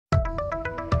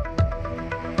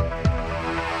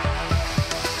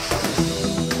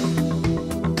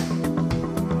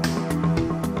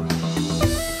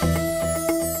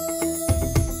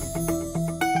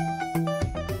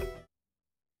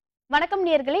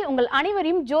நேயர்களே, உங்கள்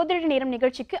அனைவரையும் ஜோதிட நேரம்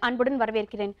நிகழ்ச்சிக்கு அன்புடன்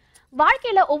வரவேற்கிறேன்.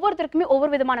 வாழ்க்கையில ஒவ்வொருத்தருக்குமே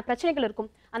ஒவ்வொரு விதமான பிரச்சனைகள் இருக்கும்.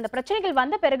 அந்த பிரச்சனைகள்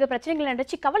வந்த பிறகு பிரச்சனைகளை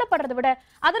நினைச்சு கவலைப்படுறதை விட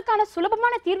அதற்கான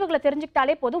சுலபமான தீர்வுகளை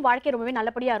தெரிஞ்சுக்கிட்டாலே போதும், வாழ்க்கை ரொம்பவே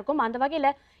நல்லபடியா இருக்கும். அந்த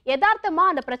வகையில யதார்த்தமா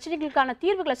அந்த பிரச்சனைகளுக்கான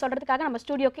தீர்வுகளை சொல்றதுக்காக நம்ம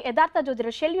ஸ்டுடியோக்கு யதார்த்த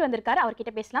ஜோதிடர் ஷெல்வி வந்திருக்காரு.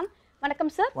 அவர்கிட்ட பேசலாம்.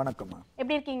 வணக்கம் சார். வணக்கம்.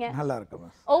 எப்படி இருக்கீங்க? நல்லா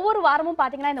இருக்கேன். ஒவ்வொரு வாரமும்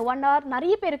பாத்தீங்கன்னா இந்த 1 hour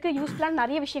நிறைய பேருக்கு யூஸ்ஃபுல்லான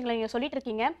நிறைய விஷயங்களை நீங்க சொல்லிட்டு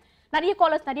இருக்கீங்க. நிறைய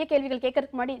காலர்ஸ் நிறைய கேள்விகள்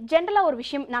கேட்கறதுக்கு முன்னாடி ஜென்ரலா ஒரு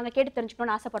விஷயம் நாங்க கேட்டு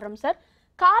தெரிஞ்சுக்கணும்னு ஆசைப்படுறோம் சார்.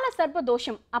 கால சர்ப்ப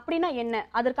தோஷம் அப்படின்னா என்ன,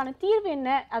 அதற்கான தீர்வு என்ன,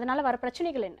 அதனால வர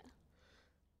பிரச்சனைகள் என்ன?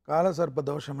 கால சர்ப்ப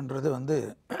தோஷம்ன்றது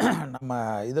நம்ம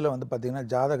இதில் பார்த்திங்கன்னா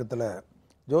ஜாதகத்தில்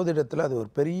ஜோதிடத்தில் அது ஒரு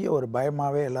பெரிய ஒரு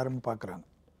பயமாகவே எல்லாருமே பார்க்குறாங்க.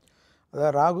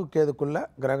 அதாவது ராகு கேதுக்குள்ளே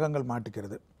கிரகங்கள்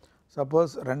மாட்டிக்கிறது.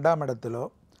 சப்போஸ் 2ஆம் இடத்திலோ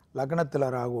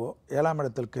லக்னத்தில் ராகுவோ 7ஆம்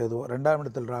இடத்தில் கேதுவோ 2ஆம்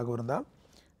இடத்தில் ராகு இருந்தால்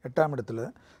 8ஆம் இடத்துல,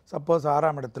 சப்போஸ்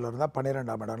 6ஆம் இடத்துல இருந்தால்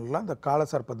 12ஆம் இடம்லாம் இந்த கால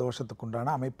சர்ப்ப தோஷத்துக்கு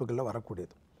உண்டான அமைப்புகளில்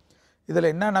வரக்கூடியது. இதில்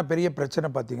என்னென்ன பெரிய பிரச்சனை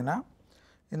பார்த்திங்கன்னா,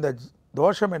 இந்த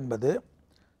தோஷம் என்பது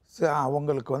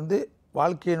அவங்களுக்கு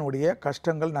வாழ்க்கையினுடைய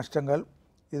கஷ்டங்கள் நஷ்டங்கள்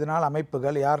இதனால்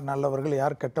அமைப்புகள் யார் நல்லவர்கள்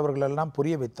யார் கெட்டவர்கள் எல்லாம்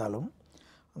புரிய வைத்தாலும்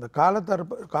அந்த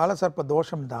காலசர்ப்ப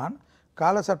தோஷம்தான்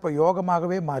காலசர்ப்ப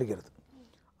யோகமாகவே மாறுகிறது.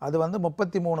 அது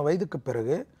 33 வயதுக்கு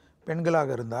பிறகு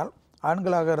பெண்களாக இருந்தால்,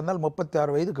 ஆண்களாக இருந்தால்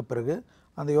 36 வயதுக்கு பிறகு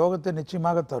அந்த யோகத்தை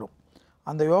நிச்சயமாக தரும்.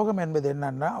 அந்த யோகம் என்பது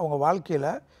என்னென்னா, அவங்க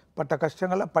வாழ்க்கையில் பட்ட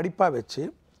கஷ்டங்களை படிப்பாக வச்சு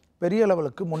பெரிய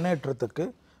லெவலுக்கு முன்னேற்றத்துக்கு,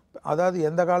 அதாவது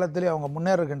எந்த காலத்திலேயும் அவங்க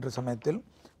முன்னேறுகின்ற சமயத்தில்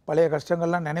பழைய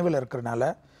கஷ்டங்கள்லாம் நினைவில் இருக்கிறனால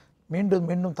மீண்டும்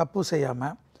மீண்டும் தப்பு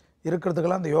செய்யாமல்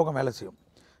இருக்கிறதுக்கெல்லாம் அந்த யோகம் வேலை செய்யும்.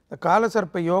 இந்த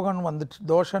காலசர்ப்ப யோகம்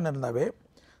தோஷம்னு இருந்தாவே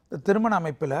இந்த திருமண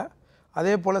அமைப்பில்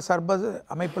அதே போல் சர்ப்ப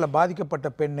அமைப்பில் பாதிக்கப்பட்ட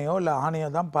பெண்ணையோ இல்லை ஆணையோ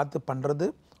தான் பார்த்து பண்ணுறது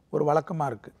ஒரு வழக்கமாக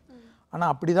இருக்குது.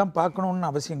 ஆனால் அப்படி தான் பார்க்கணுன்னு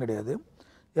அவசியம் கிடையாது.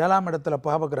 7ஆம் இடத்துல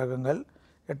பாபகிரகங்கள்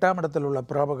 8ஆம் இடத்தில் உள்ள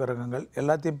பாபகிரகங்கள்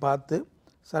எல்லாத்தையும் பார்த்து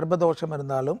சர்ப்பதோஷம்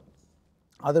இருந்தாலும்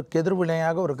அதற்கு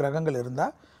எதிர்வினையாக ஒரு கிரகங்கள்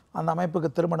இருந்தால் அந்த அமைப்புக்கு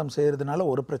திருமணம் செய்கிறதுனால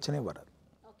ஒரு பிரச்சனையும் வராது.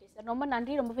 ஓகே சார், ரொம்ப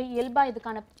நன்றி. ரொம்பவே இயல்பா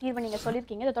இதுக்கான தீர்வை நீங்கள்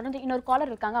சொல்லியிருக்கீங்க. இதை தொடர்ந்து இன்னொரு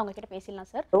காலர் இருக்காங்க, அவங்க கிட்ட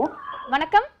பேசலாம் சார்.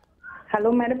 வணக்கம்.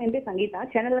 ஹலோ மேடம், என் பேர் சங்கீதா,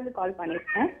 சென்னையிலேருந்து கால்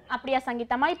பண்ணியிருக்கேன். அப்படியா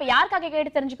சங்கீதாமா, இப்போ யாருக்காக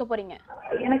கேட்டு தெரிஞ்சுக்க போறீங்க?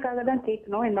 எனக்காக தான்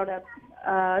கேட்கணும். என்னோட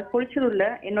பொலிச்சூரில்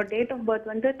என்னோட date of birth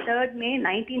 3rd May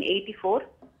 1984,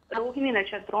 Rohini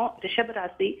நட்சத்திரம், ரிஷப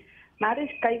ராசி.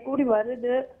 மேரேஜ் கைகூடி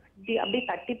வருது, அப்படியே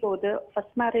தட்டி போகுது.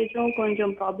 ஃபர்ஸ்ட் மேரேஜும்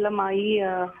கொஞ்சம் ப்ராப்ளம் ஆகி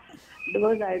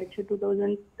டிவோர்ஸ் ஆயிடுச்சு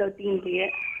 2013லயே.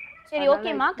 சரி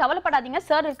ஓகேம்மா, கவலைப்படாதீங்க.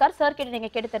 சார் இருக்கார், சார் கிட்ட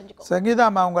நீங்க கேட்டு தெரிஞ்சுக்கோ.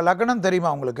 சங்கீதாம்மா, உங்க லக்னம்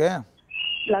தெரியுமா உங்களுக்கு?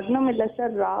 லக்னம் இல்ல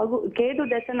சார், ராகு கேது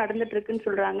தசை நடந்துட்டு இருக்குன்னு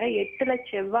சொல்றாங்க. 8ல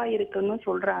செவ்வாய் இருக்குன்னு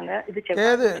சொல்றாங்க. இது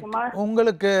செவ்வாய்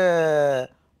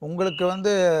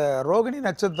உங்களுக்கு ரோகிணி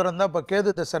நட்சத்திரம் தான். இப்ப கேது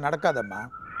தசை நடக்காதம்மா.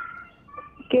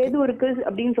 கேது இருக்கு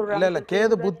அப்படின்னு சொல்றாங்க. இல்ல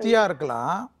கேது புத்தியா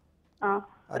இருக்கலாம்.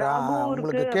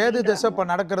 உங்களுக்கு கேது திசை இப்போ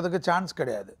நடக்கிறதுக்கு சான்ஸ்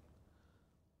கிடையாது.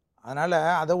 அதனால்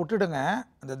அதை விட்டுடுங்க.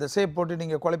 அந்த திசையை போட்டு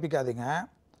நீங்கள் குழப்பிக்காதீங்க.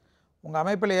 உங்கள்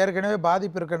அமைப்பில் ஏற்கனவே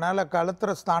பாதிப்பு இருக்கிறனால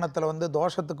கலத்திர ஸ்தானத்தில்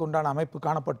தோஷத்துக்கு உண்டான அமைப்பு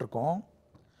காணப்பட்டிருக்கும்.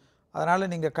 அதனால்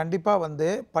நீங்கள் கண்டிப்பாக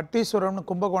பட்டீஸ்வரம்னு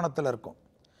கும்பகோணத்தில் இருக்கும்.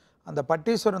 அந்த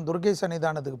பட்டீஸ்வரன் துர்கை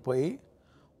சன்னிதானத்துக்கு போய்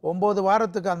 9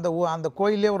 வாரத்துக்கு அந்த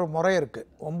கோயிலே ஒரு முறை இருக்குது.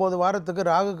 9 வாரத்துக்கு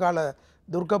ராகு கால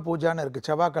துர்கா பூஜான்னு இருக்குது,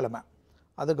 செவ்வாய்க்கிழமை.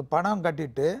 அதுக்கு பணம்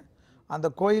கட்டிட்டு அந்த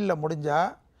கோயிலில் முடிஞ்சால்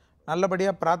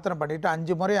நல்லபடியாக பிரார்த்தனை பண்ணிவிட்டு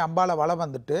 5 முறை அம்பாளை வலம்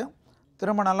வந்துட்டு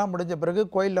திருமணம்லாம் முடிஞ்ச பிறகு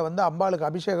கோயிலில் அம்பாளுக்கு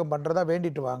அபிஷேகம் பண்ணுறதா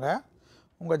வேண்டிட்டு வாங்க.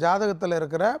 உங்கள் ஜாதகத்தில்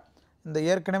இருக்கிற இந்த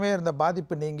ஏற்கனவே இருந்த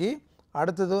பாதிப்பு நீங்கி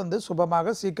அடுத்தது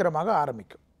சுபமாக சீக்கிரமாக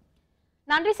ஆரம்பிக்கும்.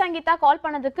 நன்றி சங்கீதா, கால்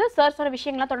பண்ணதுக்கு. சார் சொன்ன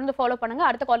விஷயங்கள்லாம் தொடர்ந்து ஃபாலோ பண்ணுங்க.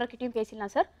 அடுத்த காலர் கிட்டயும்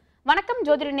பேசலாம் சார். வணக்கம்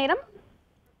ஜோதிட நேரம்.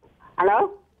 ஹலோ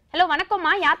ஹலோ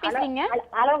வணக்கம்மா, யார் பேசுறீங்க?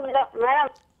 Hello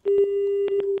madam.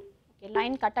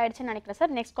 லைன் கட் ஆயிடுச்சுன்னு நினைக்கிறேன்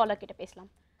சார். நெக்ஸ்ட் காலர் கிட்ட பேசலாம்.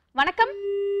 வணக்கம்.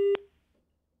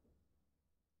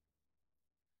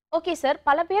 ஓகே சார்,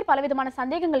 பல பேர் பலவிதமான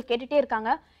சந்தேகங்கள் கேட்டுட்டே இருக்காங்க.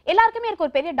 எல்லாருக்குமே இருக்க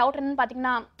ஒரு பெரிய டவுட் என்னன்னு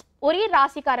பாத்தீங்கன்னா, ஒரே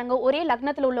ராசிக்காரங்க ஒரே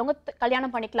லக்னத்தில் உள்ளவங்க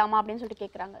கல்யாணம் பண்ணிக்கலாமா அப்படின்னு சொல்லிட்டு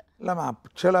கேட்குறாங்க. இல்லைம்மா,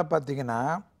 ஆக்சுவலாக பார்த்தீங்கன்னா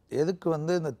எதுக்கு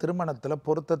இந்த திருமணத்தில்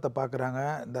பொருத்தத்தை பார்க்குறாங்க,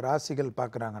 இந்த ராசிகள்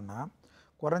பார்க்குறாங்கன்னா,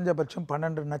 குறைஞ்சபட்சம்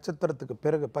 12 நட்சத்திரத்துக்கு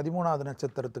பிறகு 13ஆவது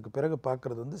நட்சத்திரத்துக்கு பிறகு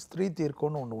பார்க்குறது ஸ்திரீ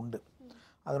தீர்க்கம்னு ஒன்று உண்டு.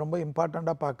 அது ரொம்ப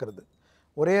இம்பார்ட்டண்ட்டாக பார்க்குறது.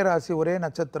 ஒரே ராசி ஒரே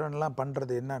நட்சத்திரம்லாம்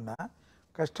பண்ணுறது என்னென்னா,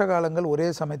 கஷ்டகாலங்கள் ஒரே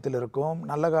சமயத்தில் இருக்கும்,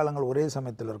 நல்ல காலங்கள் ஒரே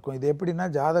சமயத்தில் இருக்கும். இது எப்படின்னா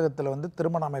ஜாதகத்தில்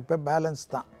திருமண அமைப்பை பேலன்ஸ்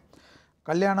தான்.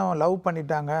 கல்யாணம் லவ்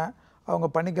பண்ணிட்டாங்க, அவங்க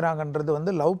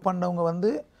பண்ணிக்கிறாங்கன்றது லவ் பண்ணவங்க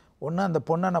ஒன்று அந்த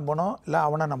பொண்ணை நம்பணும், இல்லை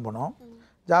அவனை நம்பணும்.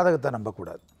 ஜாதகத்தை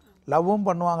நம்பக்கூடாது. லவ்வும்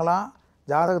பண்ணுவாங்களாம்,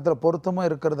 ஜாதகத்தில் பொருத்தமும்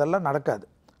இருக்கிறதெல்லாம் நடக்காது.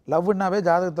 லவ்னாவே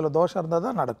ஜாதகத்தில் தோஷம் இருந்தால்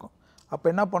தான் நடக்கும். அப்போ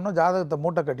என்ன பண்ணணும், ஜாதகத்தை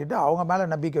மூட்டை கட்டிட்டு அவங்க மேலே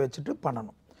நம்பிக்கை வச்சுட்டு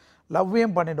பண்ணணும்.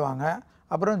 லவ்வையும் பண்ணிவிடுவாங்க.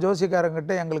 அப்புறம்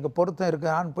ஜோசிக்காரங்கிட்ட எங்களுக்கு பொருத்தம்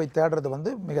இருக்கான்னு போய்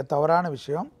தேடுறது மிக தவறான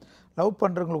விஷயம். லவ்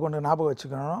பண்ணுறவங்களுக்கு ஒன்று ஞாபகம்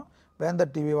வச்சுக்கணும்,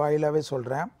 வேந்தர் டிவி வாயிலாகவே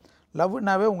சொல்கிறேன்,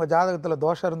 லவ்னாவே உங்கள் ஜாதகத்தில்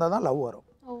தோஷம் இருந்தால் தான் லவ் வரும்.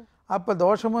 அப்போ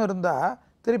தோஷமும் இருந்தால்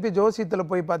திருப்பி ஜோசியத்தில்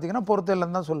போய் பார்த்தீங்கன்னா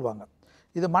பொறுத்தில்லைன்னு தான் சொல்லுவாங்க.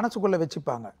 இது மனசுக்குள்ளே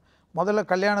வச்சுப்பாங்க. முதல்ல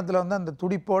கல்யாணத்தில் வந்து அந்த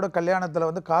துடிப்போட கல்யாணத்தில்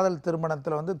வந்து காதல்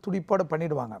திருமணத்தில் வந்து துடிப்போடு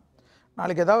பண்ணிவிடுவாங்க.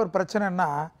 நாளைக்கு ஏதாவது ஒரு பிரச்சனைன்னா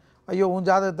ஐயோ உன்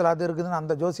ஜாதகத்தில் அது இருக்குதுன்னு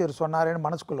அந்த ஜோசியர் சொன்னாரேன்னு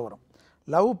மனசுக்குள்ளே வரும்.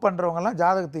 லவ் பண்ணுறவங்கலாம்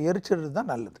ஜாதகத்தை எரிச்சிடுறது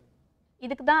தான் நல்லது.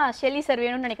 இதுக்கு தான் ஷெல்லி சார்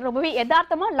வேணும்னு நினைக்கிறேன். ரொம்பவே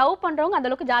யதார்த்தமா லவ் பண்றவங்க அந்த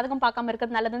அளவுக்கு ஜாதகம் பார்க்காம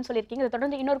இருக்கிறது நல்லதுன்னு சொல்லியிருக்கீங்க. இதை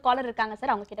தொடர்ந்து இன்னொரு காலர் இருக்காங்க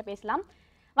சார், அவங்க கிட்ட பேசலாம்.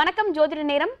 வணக்கம் ஜோதிட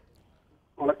நேரம்.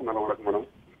 வணக்கம் மேடம். வணக்கம் மேடம்.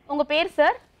 உங்க பேர்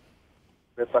சார்?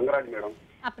 சங்கராஜ் மேடம்.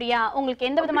 அப்படியா? உங்களுக்கு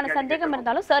எந்த விதமான சந்தேகம்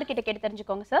இருந்தாலும் சார் கிட்ட கேட்டு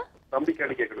தெரிஞ்சுக்கோங்க சார். தம்பி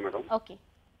கேட்டு கேட்கணும் மேடம். ஓகே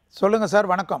சொல்லுங்க சார்.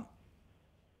 வணக்கம்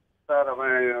சார்.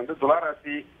 அவன் வந்து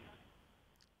துளாராசி.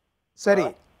 சரி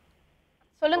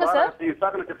சொல்லுங்க சார்.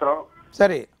 விசாக நட்சத்திரம்.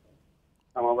 சரி.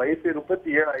 நம்ம வயசு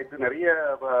 37 ஆயிடுச்சு. நிறைய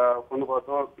பொண்ணு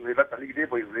பார்த்தோம், இதெல்லாம் தள்ளிக்கிட்டே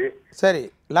போயிடுது. சரி.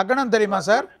 லக்னம் தெரியுமா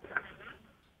சார்?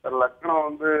 லக்னம்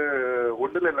வந்து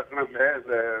ஒண்ணுல லக்னம் இல்லை.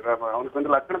 அவனுக்கு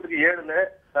வந்து லக்னத்துக்கு 7ல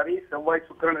சனி செவ்வாய்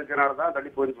சுக்கிரன் இருக்கிறனால தான் தள்ளி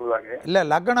போயின்னு சொல்லுவாங்க. இல்லை,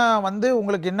 லக்னம் வந்து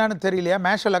உங்களுக்கு என்னன்னு தெரியலையா?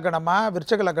 மேஷ லக்னமா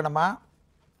விருச்சக லக்னமா?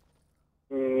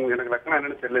 எனக்கு லக்னம்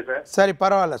என்னன்னு தெரியல சார். சரி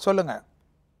பரவாயில்ல, சொல்லுங்க.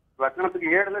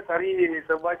 லக்னத்துக்கு 7ல சனி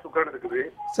செவ்வாய் சுக்கிரன் இருக்குது.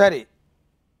 சரி.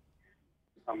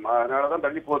 ஆமா, அதனாலதான்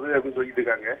தள்ளி போகுது அப்படின்னு சொல்லிட்டு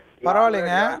இருக்காங்க.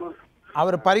 பரவாயில்லைங்க.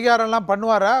 அவர் பரிகாரம்லாம்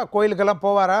பண்ணுவாரா? கோயிலுக்கெல்லாம்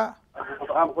போவாரா?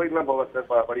 கோயிலுக்குலாம் போவார்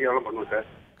சார். பரிகாரம் பண்ணுவோம் சார்.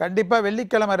 கண்டிப்பாக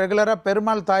வெள்ளிக்கிழமை ரெகுலராக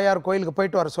பெருமாள் தாயார் கோயிலுக்கு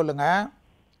போயிட்டு வர சொல்லுங்கள்.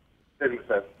 சரிங்க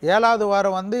சார். 7வது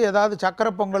வாரம் வந்து ஏதாவது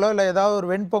சக்கரை பொங்கலோ இல்லை ஏதாவது ஒரு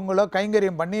வெண்பொங்கலோ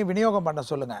கைங்கரியம் பண்ணி விநியோகம் பண்ண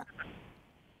சொல்லுங்கள்.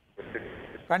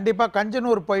 கண்டிப்பாக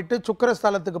கஞ்சனூர் போயிட்டு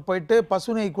சுக்கரஸ்தலத்துக்கு போயிட்டு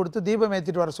பசு நெய் கொடுத்து தீபம்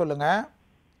ஏற்றிட்டு வர சொல்லுங்கள்.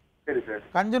 சரி சார்.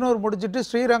 கஞ்சனூர் முடிச்சுட்டு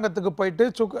ஸ்ரீரங்கத்துக்கு போயிட்டு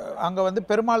அங்கே வந்து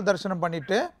பெருமாள் தரிசனம்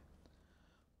பண்ணிவிட்டு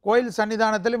கோயில்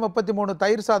சன்னிதானத்தில் 33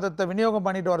 தயிர் சாதத்தை விநியோகம்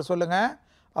பண்ணிட்டு வர சொல்லுங்கள்.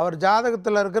 அவர்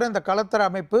ஜாதகத்தில் இருக்கிற இந்த கலத்தர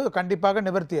அமைப்பு கண்டிப்பாக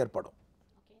நிவர்த்தி ஏற்படும்.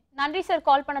 நன்றி சார்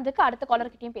கால் பண்ணதுக்கு. அடுத்த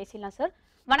காலர் கிட்டயும் பேசலாம் சார்.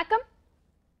 வணக்கம்.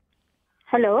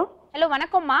 ஹலோ. ஹலோ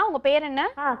வணக்கம்மா, உங்க பேர் என்ன?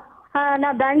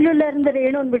 நான் பெங்களூர்ல இருந்து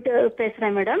ரேணுன்னு விட்டு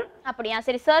பேசுறேன் மேடம். அப்படியா?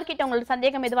 சரி, சார் கிட்ட உங்களுக்கு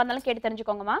சந்தேகம் எதுவாக இருந்தாலும் கேட்டு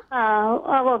தெரிஞ்சுக்கோங்கம்மா.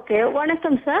 ஓகே.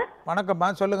 வணக்கம் சார். வணக்கம்மா,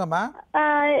 சொல்லுங்கம்மா.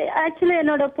 ஆக்சுவலி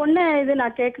என்னோட பொண்ணு இது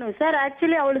நான் கேட்கணும் சார்.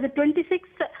 ஆக்சுவலி அவளுக்கு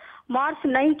 26 மார்ச்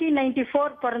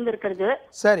 1994 பிறந்திருக்கிறது.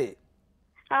 சரி.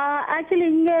 ஆக்சுவலி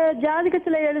இங்க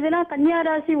ஜாதகத்துல எழுதுனா கன்னியா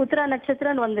ராசி உத்திரா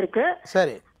நட்சத்திரம் வந்திருக்கு.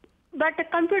 சரி. பட்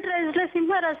கம்ப்யூட்டரைஸ்ல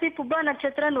சிம்ம ராசி புப்பா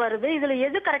நட்சத்திரம் வருது. இதுல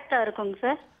எது கரெக்டா இருக்குங்க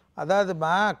சார்?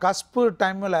 அதாவதுமா கஸ்பு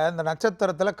டைமில் இந்த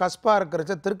நட்சத்திரத்தில் கஸ்பாக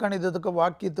இருக்கிறச்ச திருக்கணிதத்துக்கு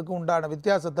வாக்கியத்துக்கு உண்டான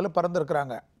வித்தியாசத்தில்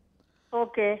பிறந்திருக்கிறாங்க.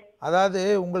 ஓகே. அதாவது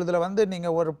உங்களுதில் வந்து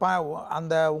நீங்கள் ஒரு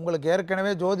அந்த உங்களுக்கு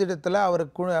ஏற்கனவே ஜோதிடத்தில்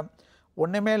அவருக்கு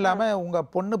ஒன்றுமே இல்லாமல் உங்கள்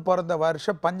பொண்ணு பிறந்த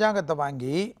வருஷம் பஞ்சாங்கத்தை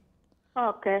வாங்கி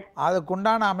ஓகே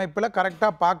அதுக்குண்டான அமைப்பில்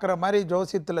கரெக்டாக பார்க்குற மாதிரி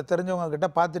ஜோசியத்தில் தெரிஞ்சவங்க கிட்ட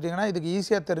பார்த்துட்டிங்கன்னா இதுக்கு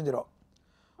ஈஸியாக தெரிஞ்சிடும்.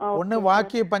 ஒன்று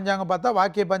வாக்கிய பஞ்சாங்கம் பார்த்தா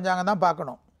வாக்கிய பஞ்சாங்கம் தான்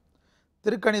பார்க்கணும்.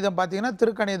 திருக்கணிதம் பார்த்தீங்கன்னா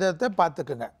திருக்கணிதத்தை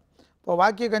பார்த்துக்குங்க. இப்போ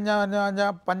வாக்கிய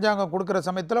பஞ்சாங்கம் கொடுக்குற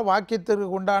சமயத்தில் வாக்கியத்துக்கு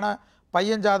உண்டான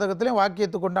பையன் ஜாதகத்துலேயும்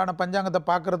வாக்கியத்துக்கு உண்டான பஞ்சாங்கத்தை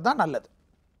பார்க்கறது தான் நல்லது.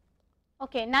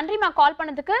 ஓகே, நன்றிம்மா கால்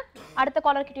பண்ணதுக்கு. அடுத்த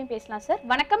காலர் கிட்டயும் பேசலாம் சார்.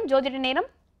 வணக்கம் ஜோதிட நேரம்.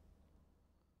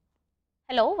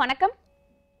 ஹலோ வணக்கம்.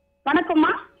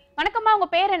 வணக்கம்மா. வணக்கம்மா, உங்க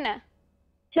பேர் என்ன?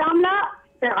 ஷாம்லா,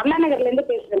 அண்ணா நகர்ல இருந்து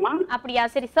பேசுறேம்மா. அப்படியா?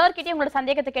 சரி, சார் கிட்டே உங்களோட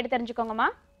சந்தேகத்தை கேட்டு தெரிஞ்சுக்கோங்கம்மா.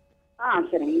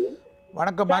 சரிங்க.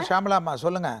 வணக்கம்மா ஷாமலாம்மா,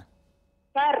 சொல்லுங்க.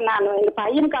 சார் நான் எங்க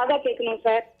பையனுக்காக கேட்கணும்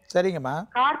சார். சரிங்கம்மா.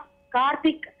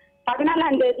 கார்த்திக்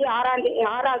 14ஆம் தேதி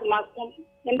 6வது மாசம்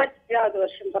 87வது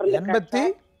வருஷம் பிறந்திருக்காரு.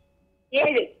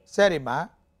 87. சரிம்மா.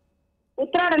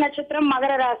 உத்திராட நட்சத்திரம்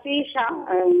மகர ராசி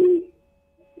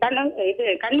இது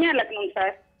கன்னியா லக்னம்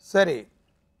சார். சரி.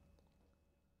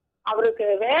 அவருக்கு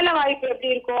வேலை வாய்ப்பு எப்படி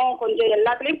இருக்கும்? கொஞ்சம்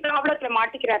எல்லாத்துலயும் ப்ராப்ளத்துல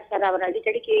மாட்டிக்கிறார் சார் அவர்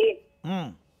அடிக்கடிக்கு.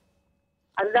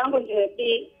 அதுதான் கொஞ்சம் எப்படி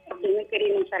அப்படின்னு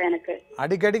தெரியணும் சார் எனக்கு.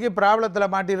 அடிக்கடிக்கு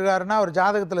ப்ராப்ளத்தில் மாட்டிருக்காருன்னா அவர்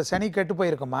ஜாதகத்தில் சனி கெட்டு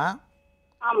போயிருக்குமா?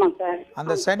 ஆமாம் சார்.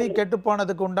 அந்த சனி கெட்டு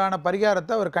போனதுக்கு உண்டான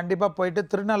பரிகாரத்தை அவர் கண்டிப்பாக போயிட்டு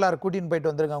திருநள்ளாறு கூட்டின்னு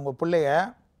போயிட்டு வந்துருங்க உங்கள் பிள்ளைய.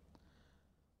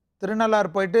 திருநள்ளாறு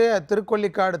போயிட்டு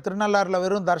திருக்கொல்லிக்காடு, திருநள்ளாறில்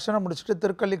வெறும் தரிசனம் முடிச்சுட்டு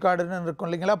திருக்கொல்லிக்காடுன்னு இருக்கும்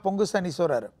இல்லைங்களா, பொங்கு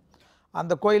சனீஸ்வரர்,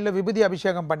 அந்த கோயிலில் விபூதி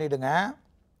அபிஷேகம் பண்ணிவிடுங்க.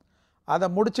 அதை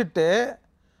முடிச்சுட்டு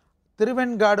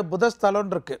திருவெண்காடு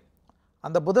புதஸ்தலம்னு இருக்குது,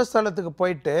 அந்த புதஸ்தலத்துக்கு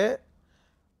போயிட்டு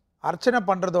அர்ச்சனை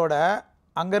பண்ணுறதோட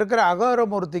அங்கே இருக்கிற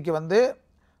அகோரமூர்த்திக்கு வந்து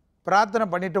பிரார்த்தனை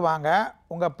பண்ணிட்டு வாங்க.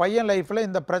 உங்கள் பையன் லைஃப்பில்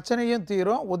இந்த பிரச்சனையும்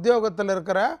தீரும், உத்தியோகத்தில்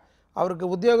இருக்கிற அவருக்கு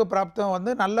உத்தியோக பிராப்தம்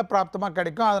வந்து நல்ல பிராப்தமாக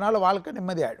கிடைக்கும், அதனால் வாழ்க்கை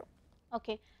நிம்மதியாகிடும்.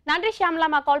 ஓகே, நன்றி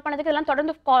ஷியாமலாமா கால் பண்ணதுக்கு. இதெல்லாம்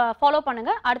தொடர்ந்து ஃபாலோ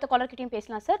பண்ணுங்க. அடுத்த காலர் கிட்டயும்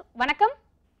பேசலாம் சார். வணக்கம்.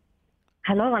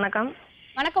 ஹலோ வணக்கம்.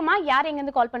 வணக்கம்மா, யார்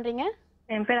எங்கேருந்து கால் பண்ணுறீங்க?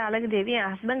 என் பேர் அழகு தேவி. என்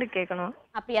ஹஸ்பண்டுக்கு கேட்கணும்.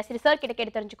 அப்படியா? சரி, சார் கிட்ட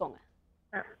கேட்டு தெரிஞ்சுக்கோங்க.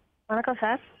 வணக்கம்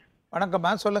சார். வணக்கம்மா,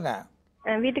 சொல்லுங்க.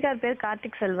 என் வீட்டுக்கார் பேர்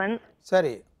கார்த்திக் செல்வன்.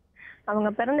 சரி அவங்க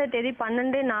பிறந்த தேதி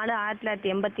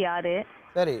 12/4/1986.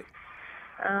 சரி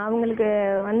அவங்களுக்கு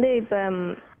வந்து இப்ப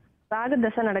ராகு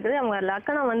தசை நடக்குது. அவங்க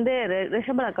லக்கணம் வந்து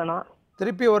ரிஷப லக்கணம்.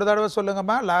 திருப்பி ஒரு தடவை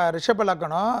சொல்லுங்கம்மா. ரிஷப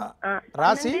லக்கணம்,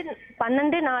 ராசி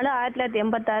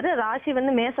 12/4/1986. ராசி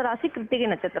வந்து மேச ராசி, கிருத்திகை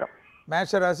நட்சத்திரம்.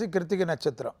 மேஷ ராசி, கிருத்திகை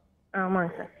நட்சத்திரம்.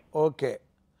 ஆமாங்க சார். ஓகே,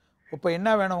 இப்போ என்ன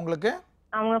வேணும் உங்களுக்கு?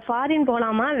 அவங்க ஃபாரின்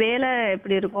போகலாமா, வேலை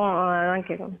எப்படி இருக்கும் அதான்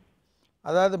கேட்கணும்.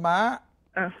 அதாவதுமா,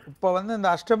 இப்போ வந்து இந்த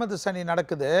அஷ்டமத்து சனி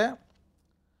நடக்குது,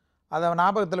 அதை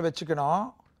ஞாபகத்தில் வச்சுக்கணும்.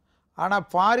 ஆனால்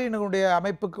ஃபாரினுடைய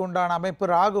அமைப்புக்கு உண்டான அமைப்பு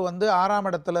ராகு வந்து 6ஆம்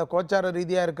இடத்துல கோச்சார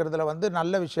ரீதியாக இருக்கிறதுல வந்து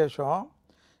நல்ல விசேஷம்.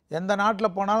 எந்த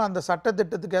நாட்டில் போனாலும் அந்த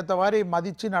சட்டத்திட்டத்துக்கு ஏற்ற மாதிரி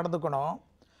மதித்து நடந்துக்கணும்.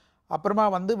 அப்புறமா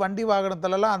வந்து வண்டி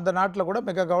வாகனத்துலலாம் அந்த நாட்டில் கூட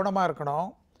மிக கவனமாக இருக்கணும்.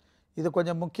 இது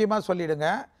கொஞ்சம் முக்கியமாக சொல்லிவிடுங்க.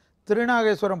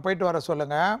 திருநாகேஸ்வரம் போயிட்டு வர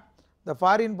சொல்லுங்கள். இந்த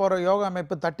ஃபாரின் போகிற யோகா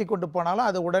அமைப்பு தட்டி கொண்டு போனாலும்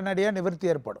அது உடனடியாக நிவர்த்தி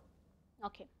ஏற்படும்.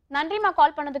 ஓகே, நன்றிம்மா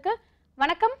கால் பண்ணதுக்கு.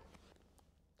 வணக்கம்.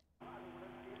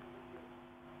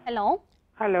 ஹலோ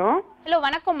ஹலோ ஹலோ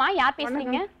வணக்கம்மா, யார்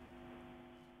பேசுறீங்க?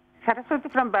 சரஸ்வதி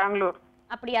ஃப்ரம் பெங்களூர்.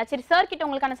 அப்படியா, சரி சார் கிட்ட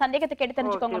உங்களுக்கான சந்தேகத்தை கேட்டு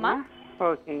தெரிஞ்சுக்கோங்கம்மா.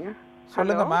 ஓகேங்க,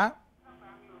 சொல்லுங்கம்மா.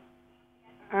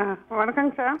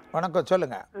 வணக்கங்க சார். வணக்கம்,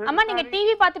 சொல்லுங்க. அம்மா நீங்க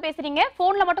டிவி பார்த்து பேசுறீங்க,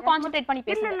 போன்ல மட்டும் கான்சென்ட்ரேட் பண்ணி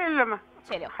பேசுங்க. இல்லம்மா.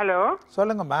 சரி, ஹலோ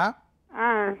சொல்லுங்கம்மா.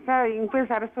 சார் எங்க பேர்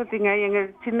சரஸ்வதிங்க. எங்க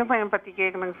சின்ன பையன் பத்தி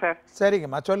கேட்கணுங்க சார்.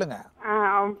 சரிங்கம்மா, சொல்லுங்க.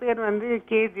 அவன் பேர் வந்து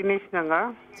கே தினேஷ்ங்க.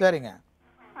 சரிங்க.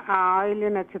 ஆயில்ய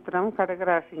நட்சத்திரம்,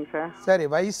 கடகராசிங்க சார். சரி,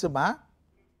 வயசுமா?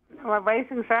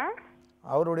 வயசுங்க சார்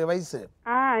அவருடைய வயசு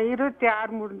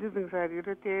 26 முடிஞ்சதுங்க சார்.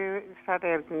 27 ஸ்டார்ட்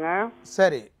ஆயிருக்குங்க.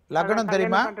 சரி, லக்னம்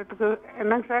தெரியுமா?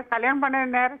 என்னங்க சார், கல்யாணம் பண்ண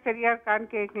நேரம் சரியா இருக்கான்னு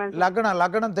கேட்கலாம்.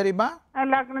 லக்னம் தெரியுமா?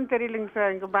 லக்னம் தெரியலங்க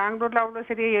சார். இங்க பெங்களூர்ல அவ்வளவு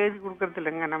சரியா எழுதி கொடுக்கறது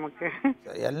இல்லைங்க நமக்கு.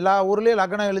 எல்லா ஊர்லயும்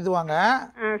லக்னம் எழுதுவாங்க.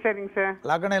 சரிங்க சார்.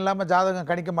 லக்னம் இல்லாம ஜாதகம்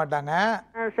கணிக்க மாட்டாங்க.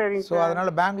 சரிங்க சோ அதனால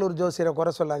பெங்களூர் ஜோசியரை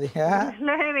குறை சொல்லாதீங்க.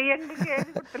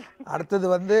 அடுத்தது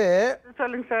வந்து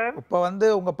சொல்லுங்க சார். இப்ப வந்து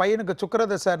உங்க பையனுக்கு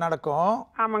சுக்கிரதசை நடக்கும்.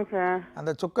 ஆமாங்க சார்.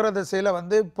 அந்த சுக்கிரதசையில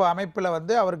வந்து இப்போ அமைப்புல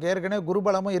வந்து அவருக்கு ஏற்கனவே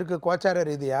குருபலமும் இருக்கு கோச்சார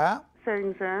ரீதியா.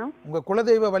 சரிங்க சார். உங்க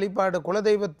குலதெய்வ வழிபாடு,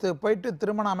 குலதெய்வத்து போயிட்டு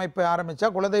திருமண அமைப்பு ஆரம்பிச்சா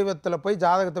குலதெய்வத்துல போய்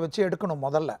ஜாதகத்தை வச்சு எடுக்கணும்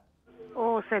முதல்ல. ஓ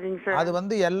சரிங்க சார். அது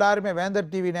வந்து எல்லாருமே வேந்தர்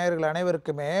டிவி நேயர்கள்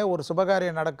அனைவருக்குமே ஒரு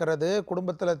சுபகாரியம் நடக்கிறது,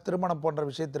 குடும்பத்துல திருமணம் போன்ற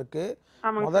விஷயத்திற்கு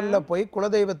முதல்ல போய்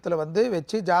குலதெய்வத்துல வந்து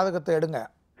வச்சு ஜாதகத்தை எடுங்க.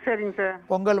 சரிங்க சார்.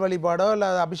 பொங்கல் வழிபாடோ இல்ல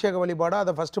அபிஷேக வழிபாடோ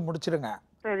அதை ஃபர்ஸ்ட் முடிச்சிருங்க.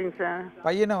 சரிங்க சார்.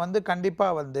 பையனை வந்து கண்டிப்பா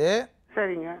வந்து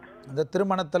சரிங்க. இந்த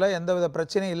திருமணத்துல எந்தவித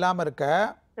பிரச்சனையும் இல்லாம இருக்க.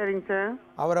 சரிங்க சார்.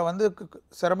 அவரை வந்து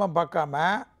சிரமம் பார்க்காம.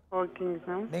 ஓகேங்க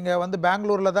சார். நீங்க வந்து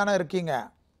பெங்களூர்ல தானே இருக்கீங்க.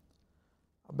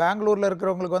 பெங்களூர்ல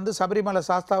இருக்கிறவங்களுக்கு வந்து சபரிமலை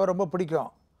சாஸ்தாவை ரொம்ப பிடிக்கும்.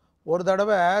 ஒரு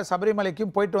தடவை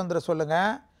சபரிமலைக்கும் போயிட்டு வந்துட சொல்லுங்க.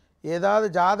 ஏதாவது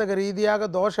ஜாதக ரீதியாக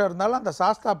தோஷம் இருந்தாலும் அந்த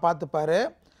சாஸ்தா பார்த்துப்பாரு.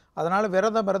 அதனால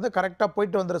விரதம் இருந்து கரெக்டாக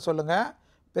போயிட்டு வந்துட சொல்லுங்க.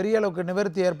 பெரிய அளவுக்கு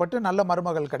நிவர்த்தி ஏற்பட்டு நல்ல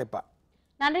மருமகள் கிடைப்பா.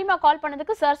 நன்றிமா கால்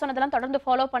பண்ணதுக்கு. சார் சொன்னதெல்லாம் தொடர்ந்து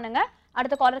ஃபாலோ பண்ணுங்க.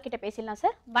 அடுத்த காலர் கிட்ட பேசிடலாம்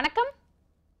சார். வணக்கம்.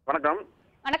 வணக்கம்.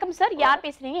 வணக்கம் சார், யார்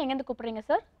பேசுறீங்க, எங்க இருந்து கூப்பிடுறீங்க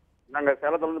சார்? நாங்க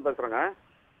சேலத்துல இருந்து பேசுறோங்க.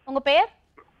 உங்க பேர்?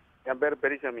 என் பேர்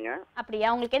பெரியசாமிங்க. அப்படியா,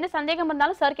 உங்களுக்கு எந்த சந்தேகம்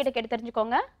இருந்தாலும் சார் கிட்ட கேட்டு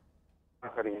தெரிஞ்சுக்கோங்க.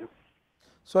 சரிங்க,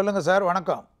 சொல்லுங்க சார்.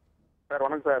 வணக்கம் சார்.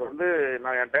 வணக்கம் சார். வந்து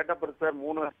நான் என் டேட் ஆஃப் பர்த் சார்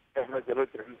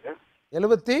 3/1972.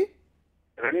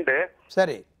 72.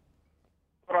 சரி.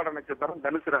 போராட நட்சத்திரம்,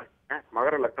 தனுசு ராசி,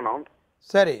 மகர லக்னம்.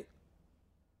 சரி.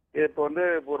 இப்போ வந்து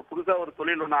ஒரு புதுசா ஒரு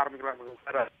தொழில் ஒன்று ஆரம்பிக்கிறாங்க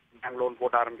சார். பேங்க் லோன்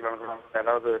போட்டு ஆரம்பிக்கிறாங்க.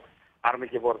 ஏதாவது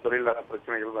ஆரம்பிக்க போற தொழில்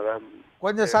பிரச்சனைகள் ஏதாவது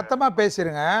கொஞ்சம் சத்தமா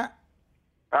பேசிருங்க.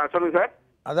 சொல்லுங்க சார்.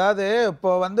 அதாவது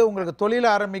இப்போ வந்து உங்களுக்கு தொழில்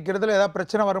ஆரம்பிக்கிறதுல ஏதாவது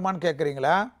பிரச்சனை வருமானு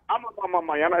கேட்குறீங்களா? ஆமா ஆமா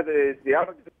ஆமா. ஏன்னா இது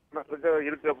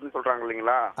இருக்கு அப்படின்னு சொல்றாங்க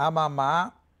இல்லைங்களா? ஆமா ஆமா.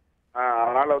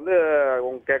 அதனால வந்து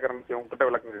உங்க கேட்கறேன், உங்ககிட்ட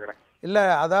விளக்கம் கேட்கறேன். இல்லை,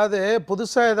 அதாவது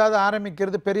புதுசாக ஏதாவது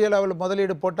ஆரம்பிக்கிறது, பெரிய லெவல்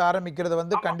முதலீடு போட்டு ஆரம்பிக்கிறது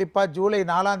வந்து கண்டிப்பாக ஜூலை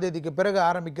 4ஆம் தேதிக்கு பிறகு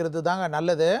ஆரம்பிக்கிறது தாங்க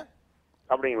நல்லது.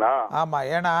 அப்படிங்களா? ஆமாம்.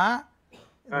 ஏன்னா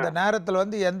இந்த நேரத்தில்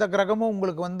வந்து எந்த கிரகமும்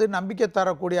உங்களுக்கு வந்து நம்பிக்கை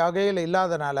தரக்கூடிய வகையில்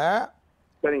இல்லாதனால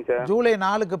சரிங்க சார். ஜூலை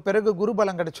 4க்கு பிறகு குரு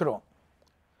பலம் கிடைச்சிடும்.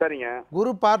 சரிங்க.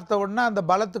 குரு பார்த்த உடனே அந்த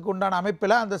பலத்துக்கு உண்டான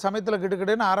அமைப்பில் அந்த சமயத்தில்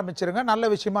கிடுக்கிடுன்னு ஆரம்பிச்சிருங்க, நல்ல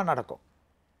விஷயமா நடக்கும்.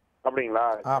 அப்படிங்களா?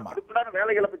 ஆமாம். அதுக்குண்டான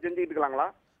வேலைகளை செஞ்சுக்கிட்டு இருக்கலாங்களா?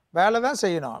 வேலை தான்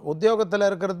செய்யணும். உத்தியோகத்தில்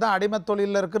இருக்கிறது தான், அடிமை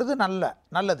தொழிலில் இருக்கிறது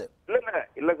நல்லது.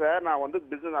 இல்ல சார், நான் வந்து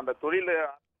பிசினஸ் அந்த தொழில்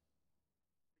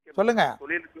சொல்லுங்க.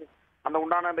 தொழிலுக்கு அந்த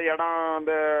உண்டான அந்த இடம்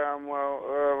அந்த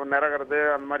நிறகிறது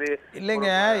அந்த மாதிரி இல்லைங்க.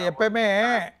 எப்பவுமே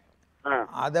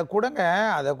அதை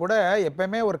கூட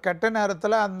எப்பவுமே ஒரு கெட்ட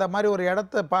நேரத்தில் அந்த மாதிரி ஒரு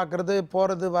இடத்த பார்க்கறது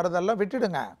போறது வரதெல்லாம்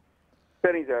விட்டுடுங்க.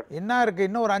 சரிங்க சார். என்ன இருக்கு,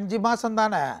 இன்னும் ஒரு 5 மாசம்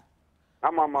தானே.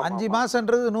 ஆமா ஆமா. 5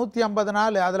 மாசம்ன்றது 150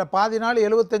 நாள். அதுல பாதி நாள்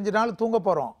 75 நாள் தூங்க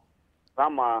போறோம்.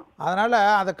 ஆமா. அதனால்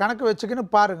அதை கணக்கு வச்சுக்கின்னு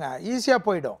பாருங்கள், ஈஸியாக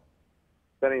போயிடும்.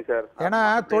 சரிங்க சார். ஏன்னா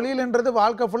தொழில்ன்றது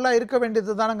வாழ்க்கை ஃபுல்லாக இருக்க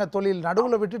வேண்டியது தானேங்க. தொழில்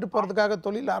நடுவில் விட்டுட்டு போகிறதுக்காக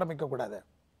தொழில் ஆரம்பிக்கக்கூடாது.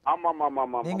 ஆமா ஆமா ஆமா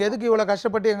ஆமா. நீங்கள் எதுக்கு இவ்வளோ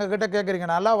கஷ்டப்பட்டு எங்ககிட்ட கேட்குறீங்க?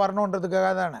 நல்லா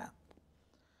வரணுன்றதுக்காக தானே.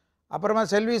 அப்புறமா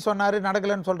செல்வி சொன்னார்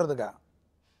நடக்கலைன்னு சொல்கிறதுக்கா?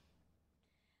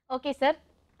 Okay sir,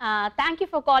 thank you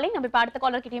for calling. நம்ம இப்போ அடுத்த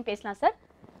காலர்கிட்டையும் பேசலாம் சார்.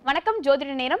 வணக்கம்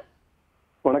ஜோதிட நேரம்.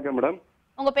 வணக்கம் மேடம்.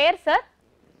 உங்கள் பேர் சார்?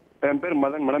 என் பேர்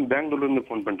மதன் மேடம், பெங்களூர்லேருந்து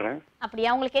ஃபோன் பண்ணுறேன். அப்படியா?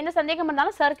 உங்களுக்கு எந்த சந்தேகம்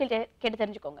இருந்தாலும் சார் கேட்டு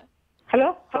தெரிஞ்சுக்கோங்க. ஹலோ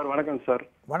சார் வணக்கம் சார்.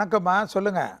 வணக்கம்மா,